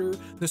thereafter,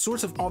 the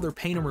source of all their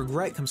pain and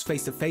regret comes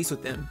face to face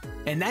with them,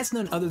 and that's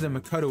none other than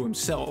Makoto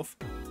himself.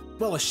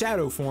 Well, a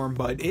shadow form,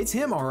 but it's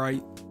him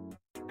alright.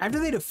 After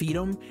they defeat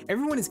him,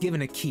 everyone is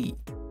given a key,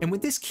 and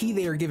with this key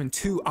they are given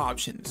two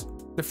options.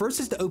 The first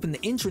is to open the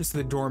entrance to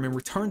the dorm and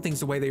return things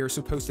the way they are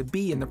supposed to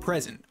be in the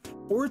present,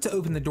 or to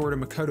open the door to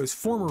Makoto's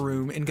former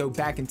room and go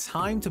back in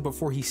time to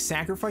before he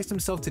sacrificed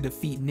himself to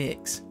defeat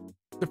Nyx.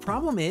 The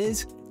problem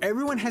is,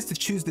 everyone has to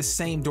choose the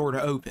same door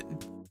to open.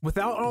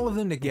 Without all of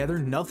them together,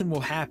 nothing will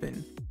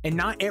happen, and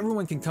not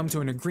everyone can come to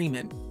an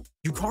agreement.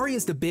 Yukari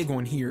is the big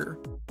one here.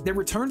 They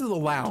return to the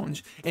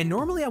lounge, and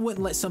normally I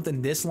wouldn't let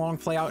something this long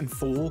play out in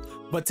full,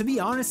 but to be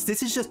honest,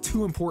 this is just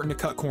too important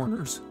to cut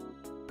corners.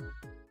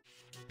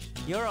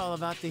 You're all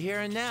about the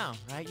here and now,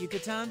 right,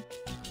 Yuka-tan?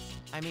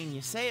 I mean,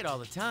 you say it all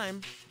the time,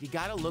 you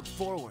gotta look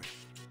forward.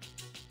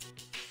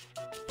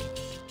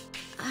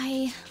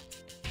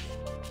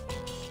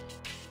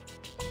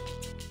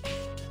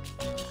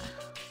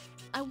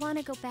 I want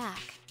to go back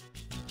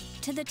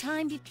to the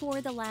time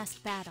before the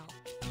last battle.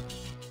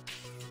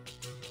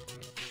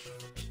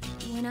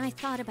 When I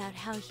thought about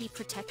how he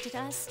protected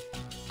us,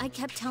 I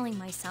kept telling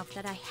myself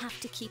that I have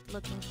to keep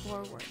looking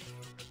forward.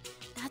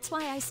 That's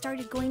why I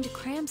started going to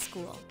cram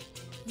school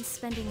and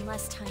spending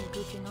less time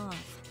goofing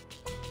off.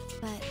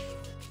 But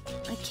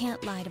I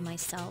can't lie to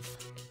myself.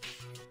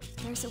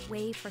 If there's a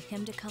way for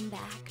him to come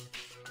back,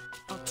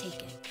 I'll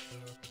take it,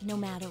 no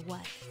matter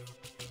what.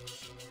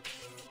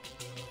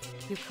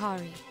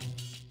 Yukari.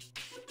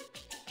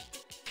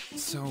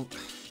 So,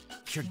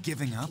 you're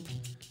giving up?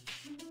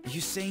 Are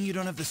you saying you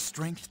don't have the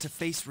strength to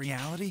face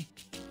reality?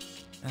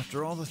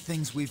 After all the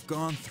things we've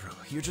gone through,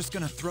 you're just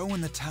gonna throw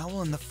in the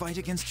towel in the fight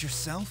against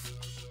yourself?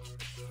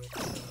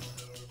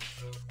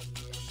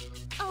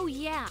 Oh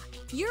yeah,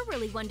 you're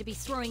really one to be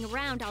throwing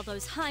around all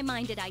those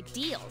high-minded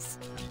ideals.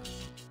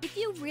 If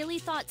you really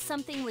thought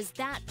something was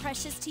that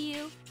precious to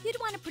you, you'd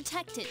want to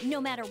protect it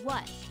no matter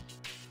what.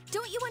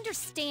 Don't you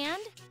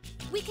understand?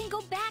 We can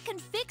go back and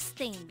fix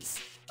things.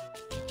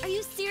 Are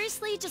you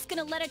seriously just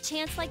gonna let a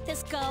chance like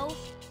this go?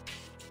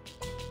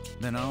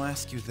 Then I'll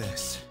ask you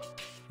this.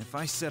 If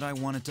I said I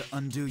wanted to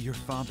undo your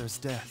father's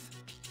death,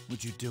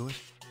 would you do it?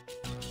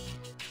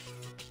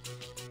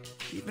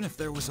 Even if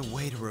there was a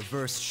way to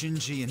reverse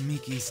Shinji and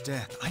Miki's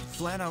death, I'd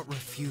flat out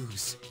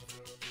refuse.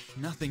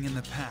 Nothing in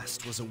the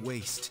past was a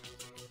waste.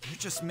 You're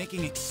just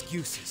making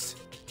excuses.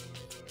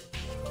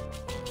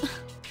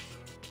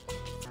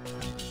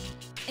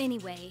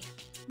 Anyway,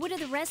 what do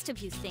the rest of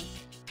you think?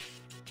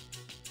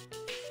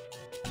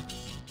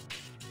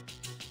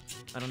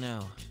 I don't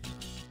know.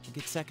 I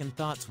get second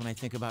thoughts when I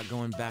think about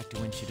going back to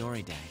when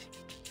Chidori died.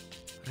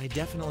 But I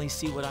definitely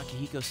see what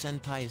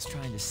Akihiko-senpai is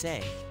trying to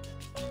say.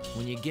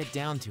 When you get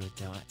down to it,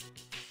 though,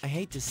 I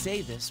hate to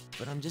say this,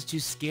 but I'm just too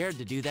scared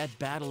to do that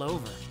battle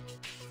over.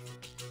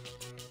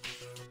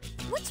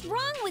 What's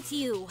wrong with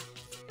you?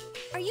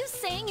 Are you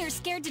saying you're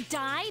scared to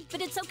die,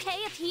 but it's okay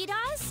if he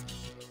does?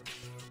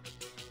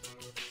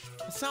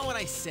 That's not what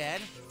I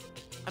said.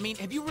 I mean,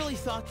 have you really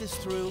thought this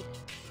through?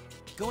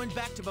 Going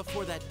back to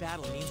before that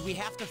battle means we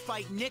have to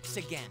fight Nyx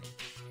again.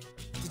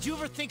 Did you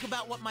ever think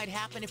about what might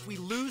happen if we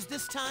lose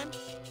this time?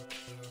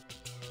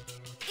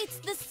 It's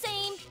the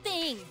same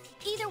thing.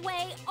 Either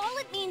way, all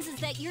it means is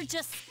that you're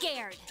just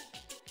scared.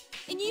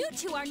 And you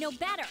two are no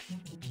better.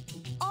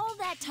 All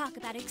that talk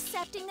about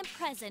accepting the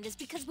present is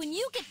because when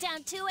you get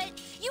down to it,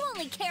 you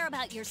only care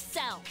about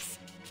yourselves.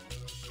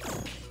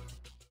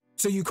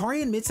 So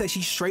Yukari admits that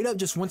she straight up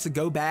just wants to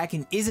go back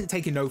and isn't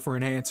taking no for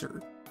an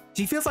answer.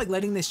 She feels like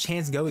letting this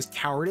chance go is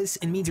cowardice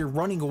and means you're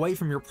running away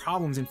from your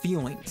problems and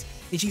feelings,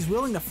 and she's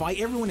willing to fight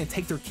everyone and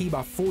take their key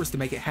by force to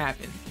make it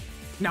happen.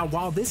 Now,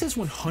 while this is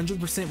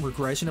 100%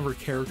 regression of her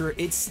character,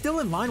 it's still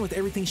in line with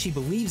everything she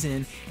believes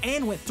in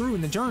and went through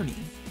in the journey.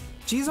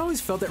 She's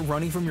always felt that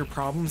running from your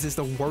problems is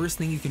the worst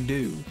thing you can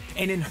do,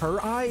 and in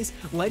her eyes,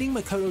 letting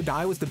Makoto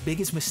die was the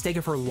biggest mistake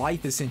of her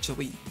life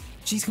essentially.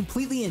 She's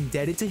completely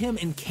indebted to him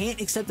and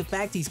can't accept the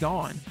fact he's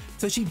gone,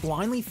 so she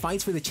blindly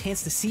fights for the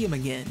chance to see him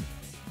again.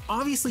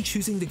 Obviously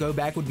choosing to go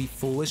back would be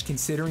foolish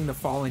considering the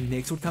fallen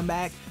Nyx would come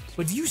back,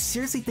 but do you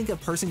seriously think a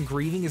person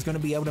grieving is going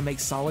to be able to make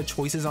solid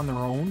choices on their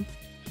own?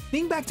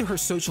 Think back to her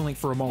social link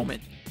for a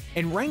moment.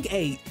 In rank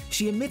 8,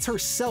 she admits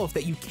herself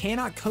that you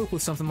cannot cope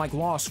with something like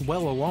loss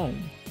well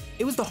alone.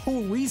 It was the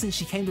whole reason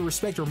she came to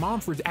respect her mom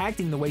for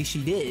acting the way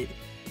she did.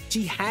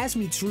 She has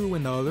Mitsuru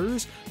and the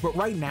others, but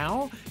right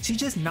now, she's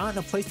just not in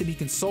a place to be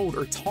consoled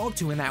or talked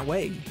to in that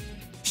way.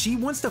 She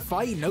wants to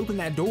fight and open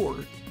that door,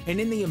 and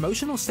in the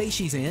emotional state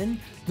she's in,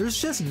 there's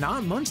just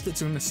not much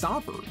that's going to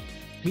stop her.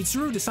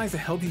 Mitsuru decides to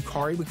help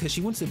Yukari because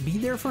she wants to be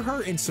there for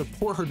her and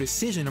support her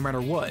decision no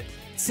matter what,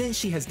 since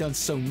she has done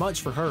so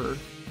much for her.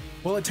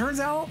 Well, it turns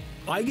out,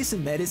 Aigis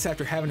and Metis,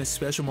 after having a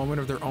special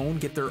moment of their own,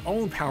 get their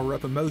own power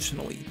up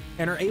emotionally,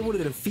 and are able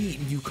to defeat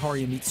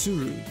Yukari and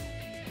Mitsuru,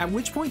 at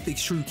which point the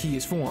true key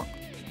is formed.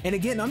 And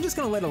again, I'm just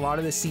going to let a lot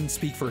of this scene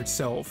speak for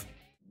itself.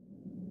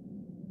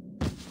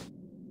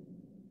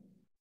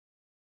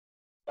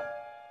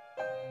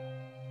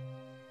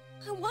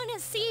 I want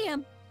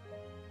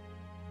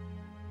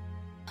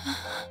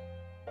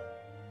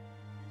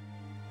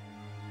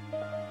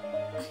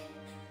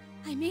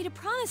made a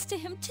promise to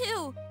him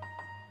too.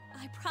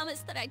 I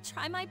promised that I'd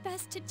try my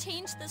best to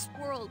change this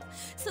world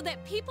so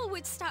that people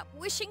would stop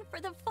wishing for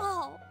the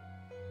fall.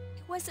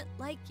 It wasn't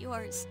like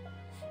yours.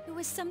 It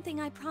was something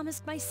I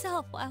promised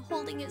myself while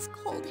holding his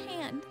cold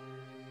hand.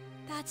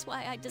 That's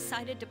why I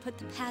decided to put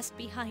the past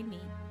behind me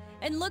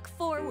and look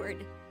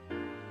forward.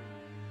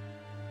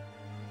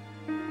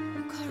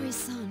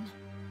 Yukari-san.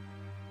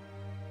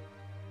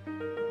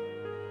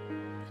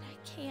 But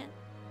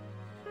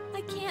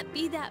I can't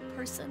be that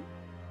person.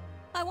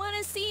 I want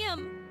to see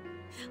him.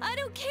 I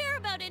don't care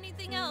about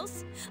anything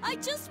else. I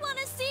just want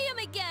to see him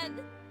again.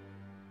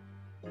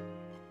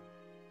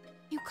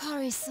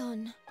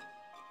 Yukari-san.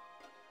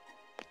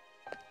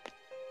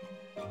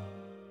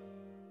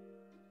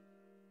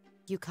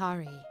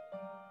 Yukari,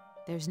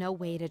 there's no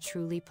way to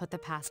truly put the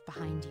past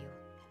behind you.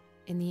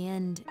 In the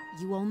end,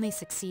 you only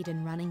succeed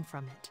in running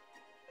from it.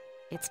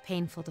 It's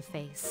painful to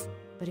face,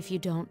 but if you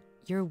don't,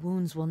 your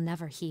wounds will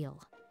never heal.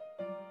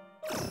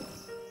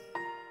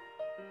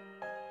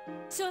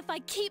 So if I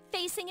keep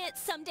facing it,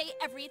 someday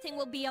everything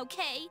will be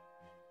okay?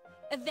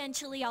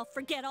 Eventually I'll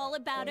forget all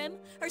about him,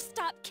 or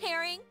stop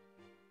caring?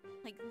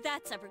 Like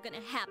that's ever gonna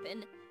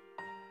happen.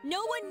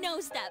 No one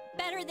knows that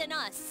better than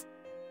us.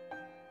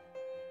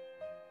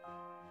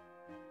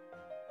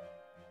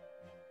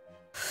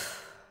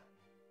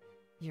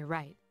 You're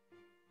right.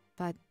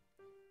 But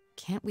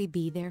can't we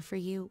be there for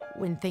you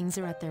when things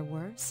are at their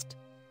worst?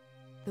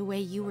 The way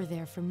you were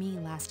there for me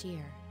last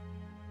year.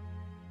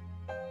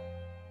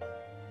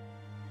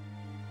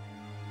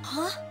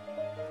 Huh?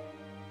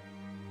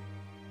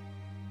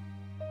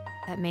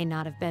 That may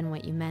not have been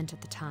what you meant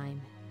at the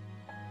time.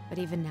 But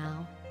even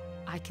now,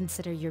 I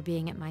consider your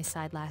being at my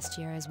side last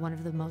year as one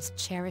of the most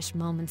cherished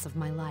moments of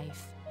my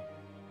life.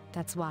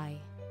 That's why,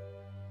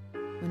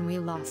 when we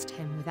lost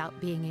him without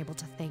being able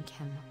to thank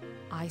him,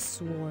 I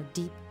swore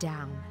deep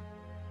down,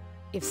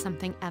 if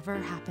something ever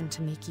happened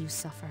to make you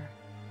suffer,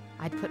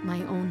 I'd put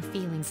my own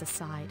feelings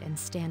aside and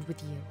stand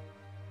with you.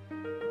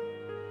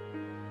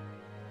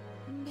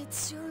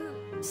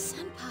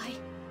 Mitsuru-senpai.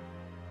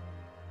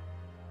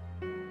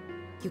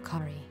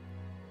 Yukari,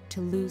 to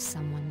lose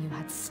someone you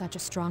had such a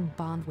strong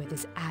bond with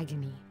is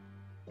agony.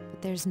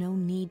 But there's no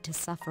need to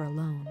suffer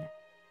alone.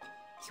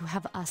 You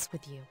have us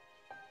with you.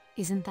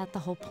 Isn't that the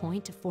whole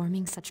point of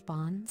forming such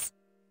bonds?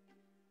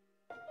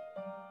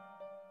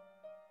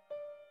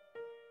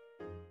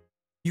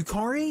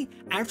 Yukari,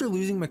 after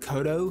losing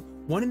Makoto,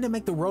 wanted to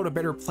make the world a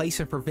better place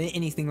and prevent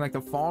anything like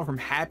the fall from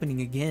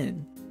happening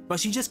again, but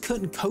she just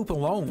couldn't cope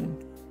alone.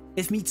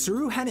 If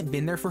Mitsuru hadn't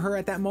been there for her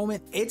at that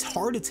moment, it's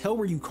hard to tell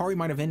where Yukari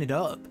might have ended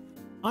up.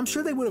 I'm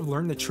sure they would have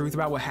learned the truth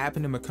about what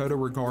happened to Makoto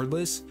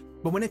regardless,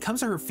 but when it comes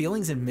to her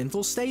feelings and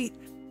mental state,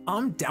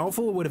 I'm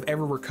doubtful it would have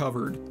ever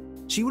recovered.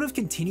 She would have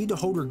continued to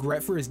hold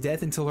regret for his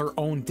death until her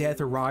own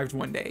death arrived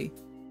one day.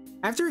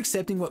 After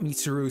accepting what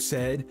Mitsuru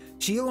said,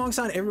 she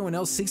alongside everyone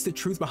else seeks the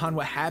truth behind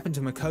what happened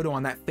to Makoto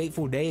on that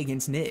fateful day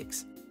against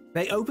Nyx.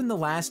 They open the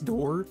last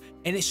door,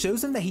 and it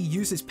shows them that he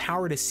used his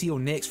power to seal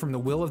Nyx from the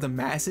will of the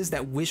masses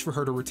that wish for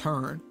her to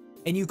return,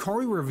 and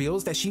Yukari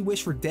reveals that she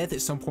wished for death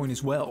at some point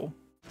as well.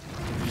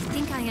 I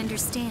think I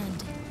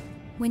understand.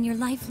 When your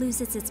life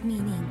loses its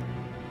meaning,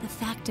 the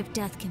fact of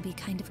death can be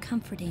kind of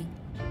comforting.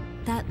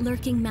 That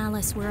lurking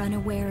malice we're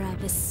unaware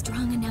of is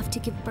strong enough to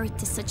give birth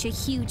to such a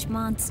huge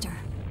monster.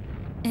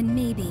 And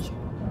maybe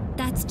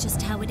that's just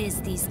how it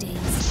is these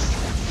days.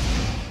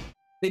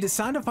 They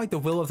decide to fight the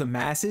will of the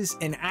masses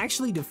and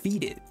actually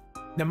defeat it.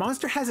 The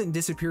monster hasn't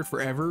disappeared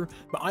forever,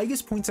 but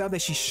Aigis points out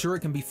that she's sure it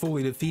can be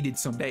fully defeated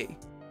someday.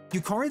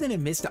 Yukari then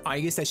admits to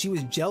Aigis that she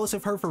was jealous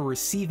of her for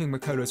receiving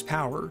Makoto's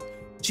power.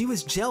 She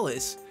was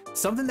jealous,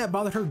 something that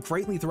bothered her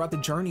greatly throughout the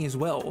journey as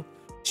well.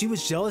 She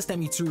was jealous that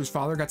Mitsuru's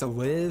father got to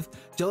live,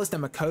 jealous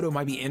that Makoto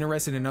might be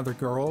interested in other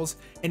girls,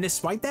 and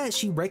despite that,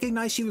 she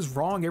recognized she was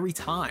wrong every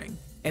time.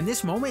 And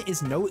this moment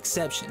is no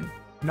exception.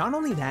 Not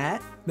only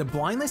that, the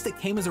blindness that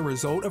came as a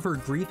result of her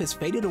grief has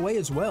faded away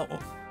as well.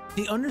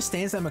 She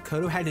understands that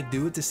Makoto had to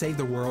do it to save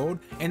the world,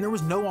 and there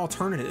was no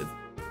alternative.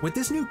 With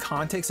this new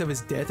context of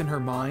his death in her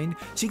mind,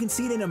 she can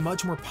see it in a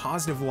much more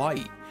positive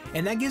light,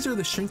 and that gives her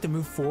the strength to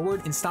move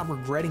forward and stop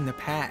regretting the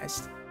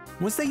past.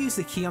 Once they use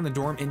the key on the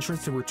dorm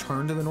entrance to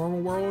return to the normal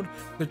world,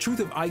 the truth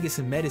of Aigis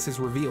and Metis is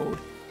revealed,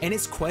 and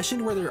it's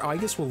questioned whether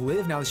Aigis will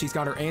live now that she's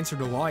got her answer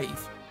to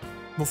life.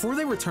 Before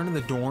they return to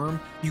the dorm,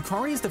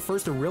 Yukari is the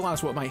first to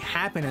realize what might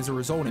happen as a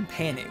result and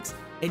panics,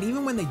 and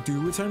even when they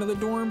do return to the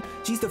dorm,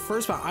 she's the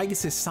first by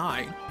Aigis'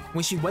 side.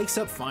 When she wakes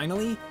up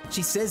finally,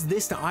 she says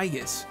this to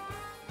Aigis.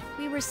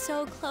 We were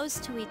so close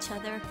to each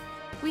other.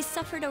 We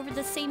suffered over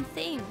the same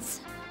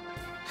things.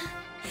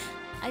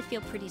 I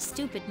feel pretty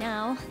stupid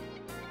now.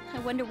 I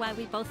wonder why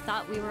we both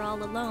thought we were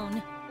all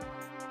alone.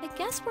 I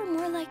guess we're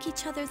more like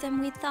each other than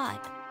we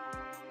thought.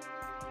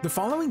 The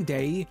following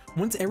day,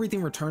 once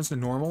everything returns to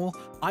normal,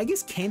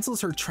 Aigis cancels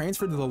her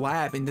transfer to the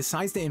lab and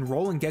decides to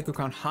enroll in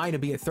Gekkoukan High to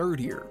be a third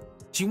year.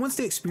 She wants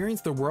to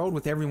experience the world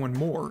with everyone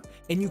more,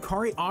 and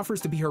Yukari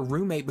offers to be her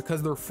roommate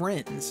because they're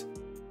friends.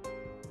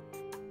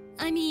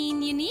 I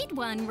mean, you need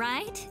one,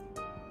 right?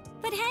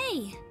 But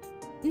hey,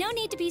 No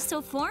need to be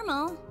so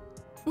formal.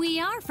 We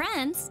are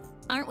friends,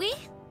 aren't we?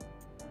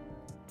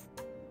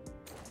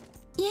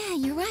 Yeah,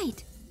 you're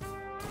right.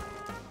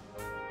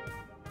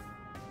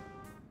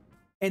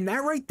 And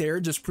that right there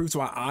just proves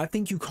why I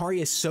think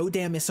Yukari is so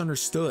damn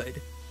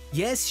misunderstood.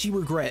 Yes, she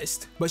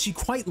regressed, but she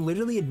quite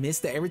literally admits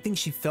that everything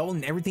she felt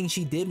and everything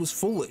she did was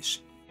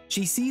foolish.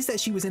 She sees that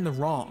she was in the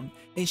wrong,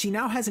 and she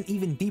now has an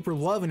even deeper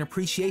love and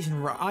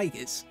appreciation for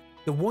Aigis,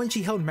 the one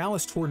she held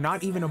malice toward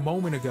not even a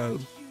moment ago.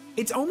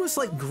 It's almost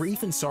like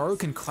grief and sorrow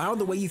can cloud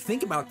the way you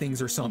think about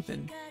things or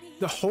something.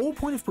 The whole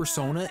point of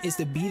Persona is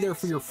to be there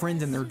for your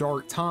friends in their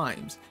dark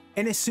times,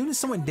 and as soon as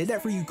someone did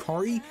that for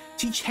Yukari,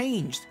 she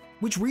changed,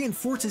 which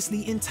reinforces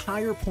the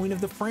entire point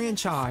of the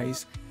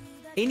franchise.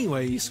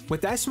 Anyways,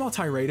 with that small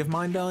tirade of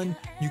mine done,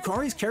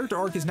 Yukari's character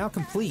arc is now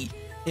complete,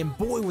 and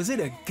boy was it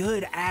a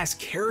good ass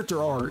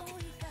character arc.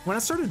 When I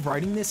started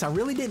writing this, I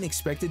really didn't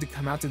expect it to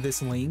come out to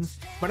this length,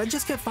 but I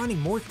just kept finding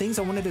more things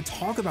I wanted to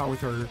talk about with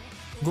her.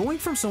 Going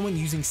from someone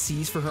using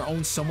S.E.E.S for her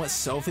own somewhat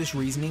selfish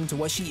reasoning to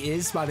what she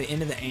is by the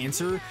end of the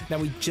answer that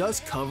we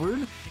just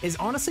covered is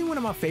honestly one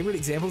of my favorite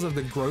examples of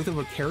the growth of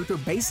a character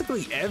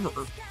basically ever.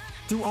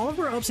 Through all of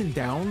her ups and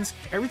downs,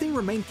 everything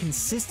remained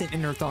consistent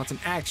in her thoughts and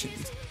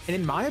actions, and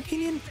in my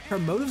opinion, her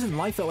motives in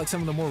life felt like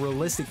some of the more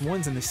realistic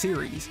ones in the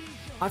series.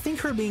 I think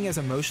her being as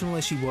emotional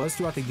as she was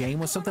throughout the game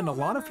was something a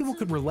lot of people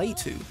could relate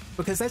to,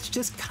 because that's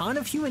just kind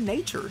of human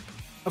nature.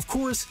 Of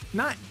course,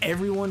 not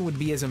everyone would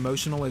be as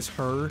emotional as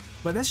her,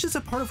 but that's just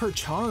a part of her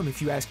charm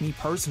if you ask me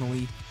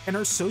personally, and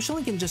her social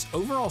link and just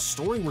overall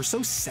story were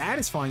so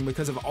satisfying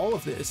because of all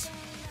of this.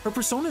 Her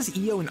personas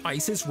Io and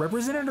Isis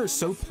represented her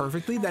so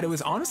perfectly that it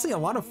was honestly a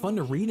lot of fun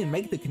to read and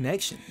make the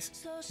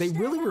connections. They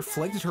really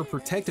reflected her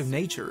protective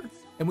nature,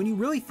 and when you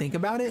really think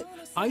about it,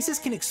 Isis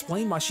can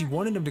explain why she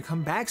wanted him to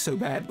come back so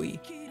badly.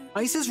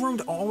 Isis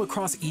roamed all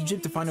across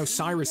Egypt to find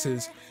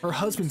Osiris's, her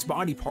husband's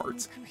body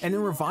parts, and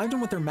then revived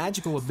him with her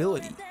magical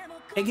ability.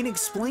 It can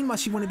explain why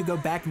she wanted to go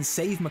back and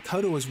save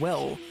Makoto as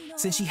well,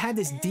 since she had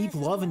this deep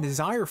love and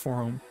desire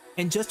for him,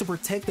 and just to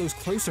protect those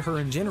close to her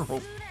in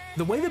general.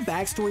 The way the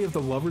backstory of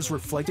the lovers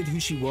reflected who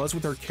she was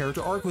with her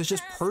character arc was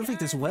just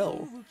perfect as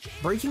well.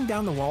 Breaking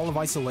down the wall of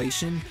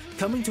isolation,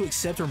 coming to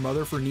accept her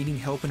mother for needing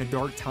help in a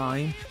dark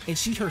time, and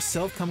she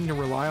herself coming to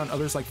rely on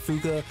others like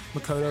Fuka,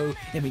 Makoto,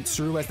 and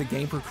Mitsuru as the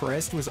game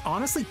progressed was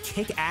honestly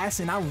kick-ass,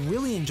 and I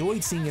really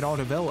enjoyed seeing it all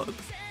develop.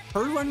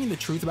 Her learning the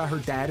truth about her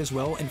dad as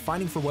well and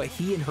fighting for what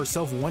he and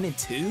herself wanted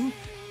too?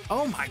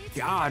 Oh my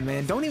god,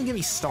 man, don't even get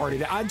me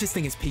started. I just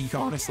think it's peak,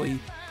 honestly.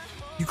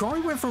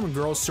 Yukari went from a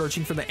girl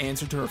searching for the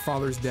answer to her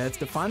father's death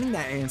to finding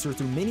that answer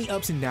through many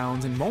ups and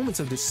downs and moments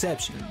of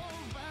deception.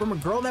 From a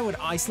girl that would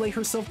isolate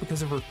herself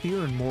because of her fear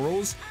and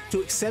morals, to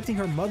accepting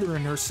her mother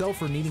and herself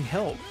for needing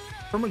help.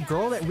 From a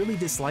girl that really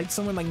disliked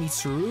someone like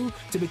Mitsuru,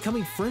 to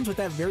becoming friends with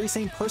that very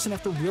same person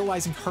after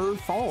realizing her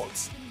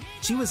faults.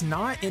 She was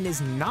not and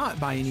is not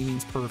by any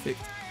means perfect,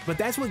 but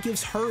that's what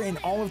gives her and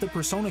all of the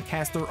Persona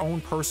cast their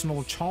own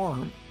personal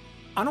charm.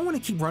 I don't want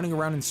to keep running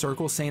around in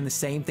circles saying the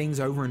same things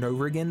over and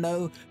over again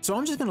though, so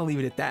I'm just going to leave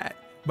it at that.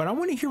 But I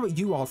want to hear what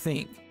you all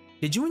think.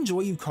 Did you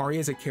enjoy Yukari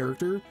as a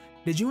character?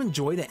 Did you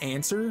enjoy the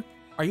answer?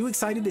 Are you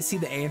excited to see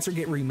the answer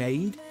get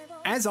remade?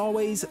 As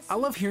always, I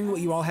love hearing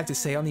what you all have to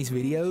say on these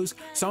videos,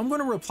 so I'm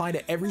going to reply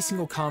to every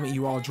single comment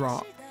you all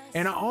drop.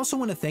 And I also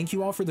want to thank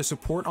you all for the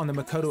support on the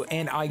Makoto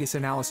and Aigis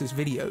analysis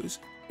videos.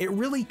 It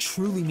really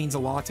truly means a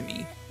lot to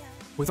me.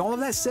 With all of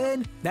that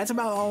said, that's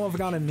about all I've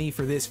got on me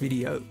for this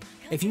video.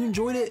 If you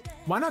enjoyed it,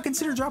 why not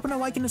consider dropping a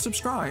like and a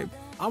subscribe?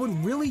 I would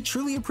really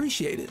truly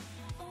appreciate it.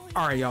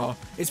 Alright y'all,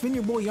 it's been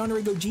your boy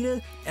Yandere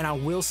Gogeta, and I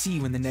will see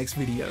you in the next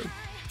video.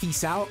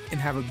 Peace out and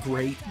have a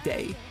great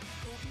day.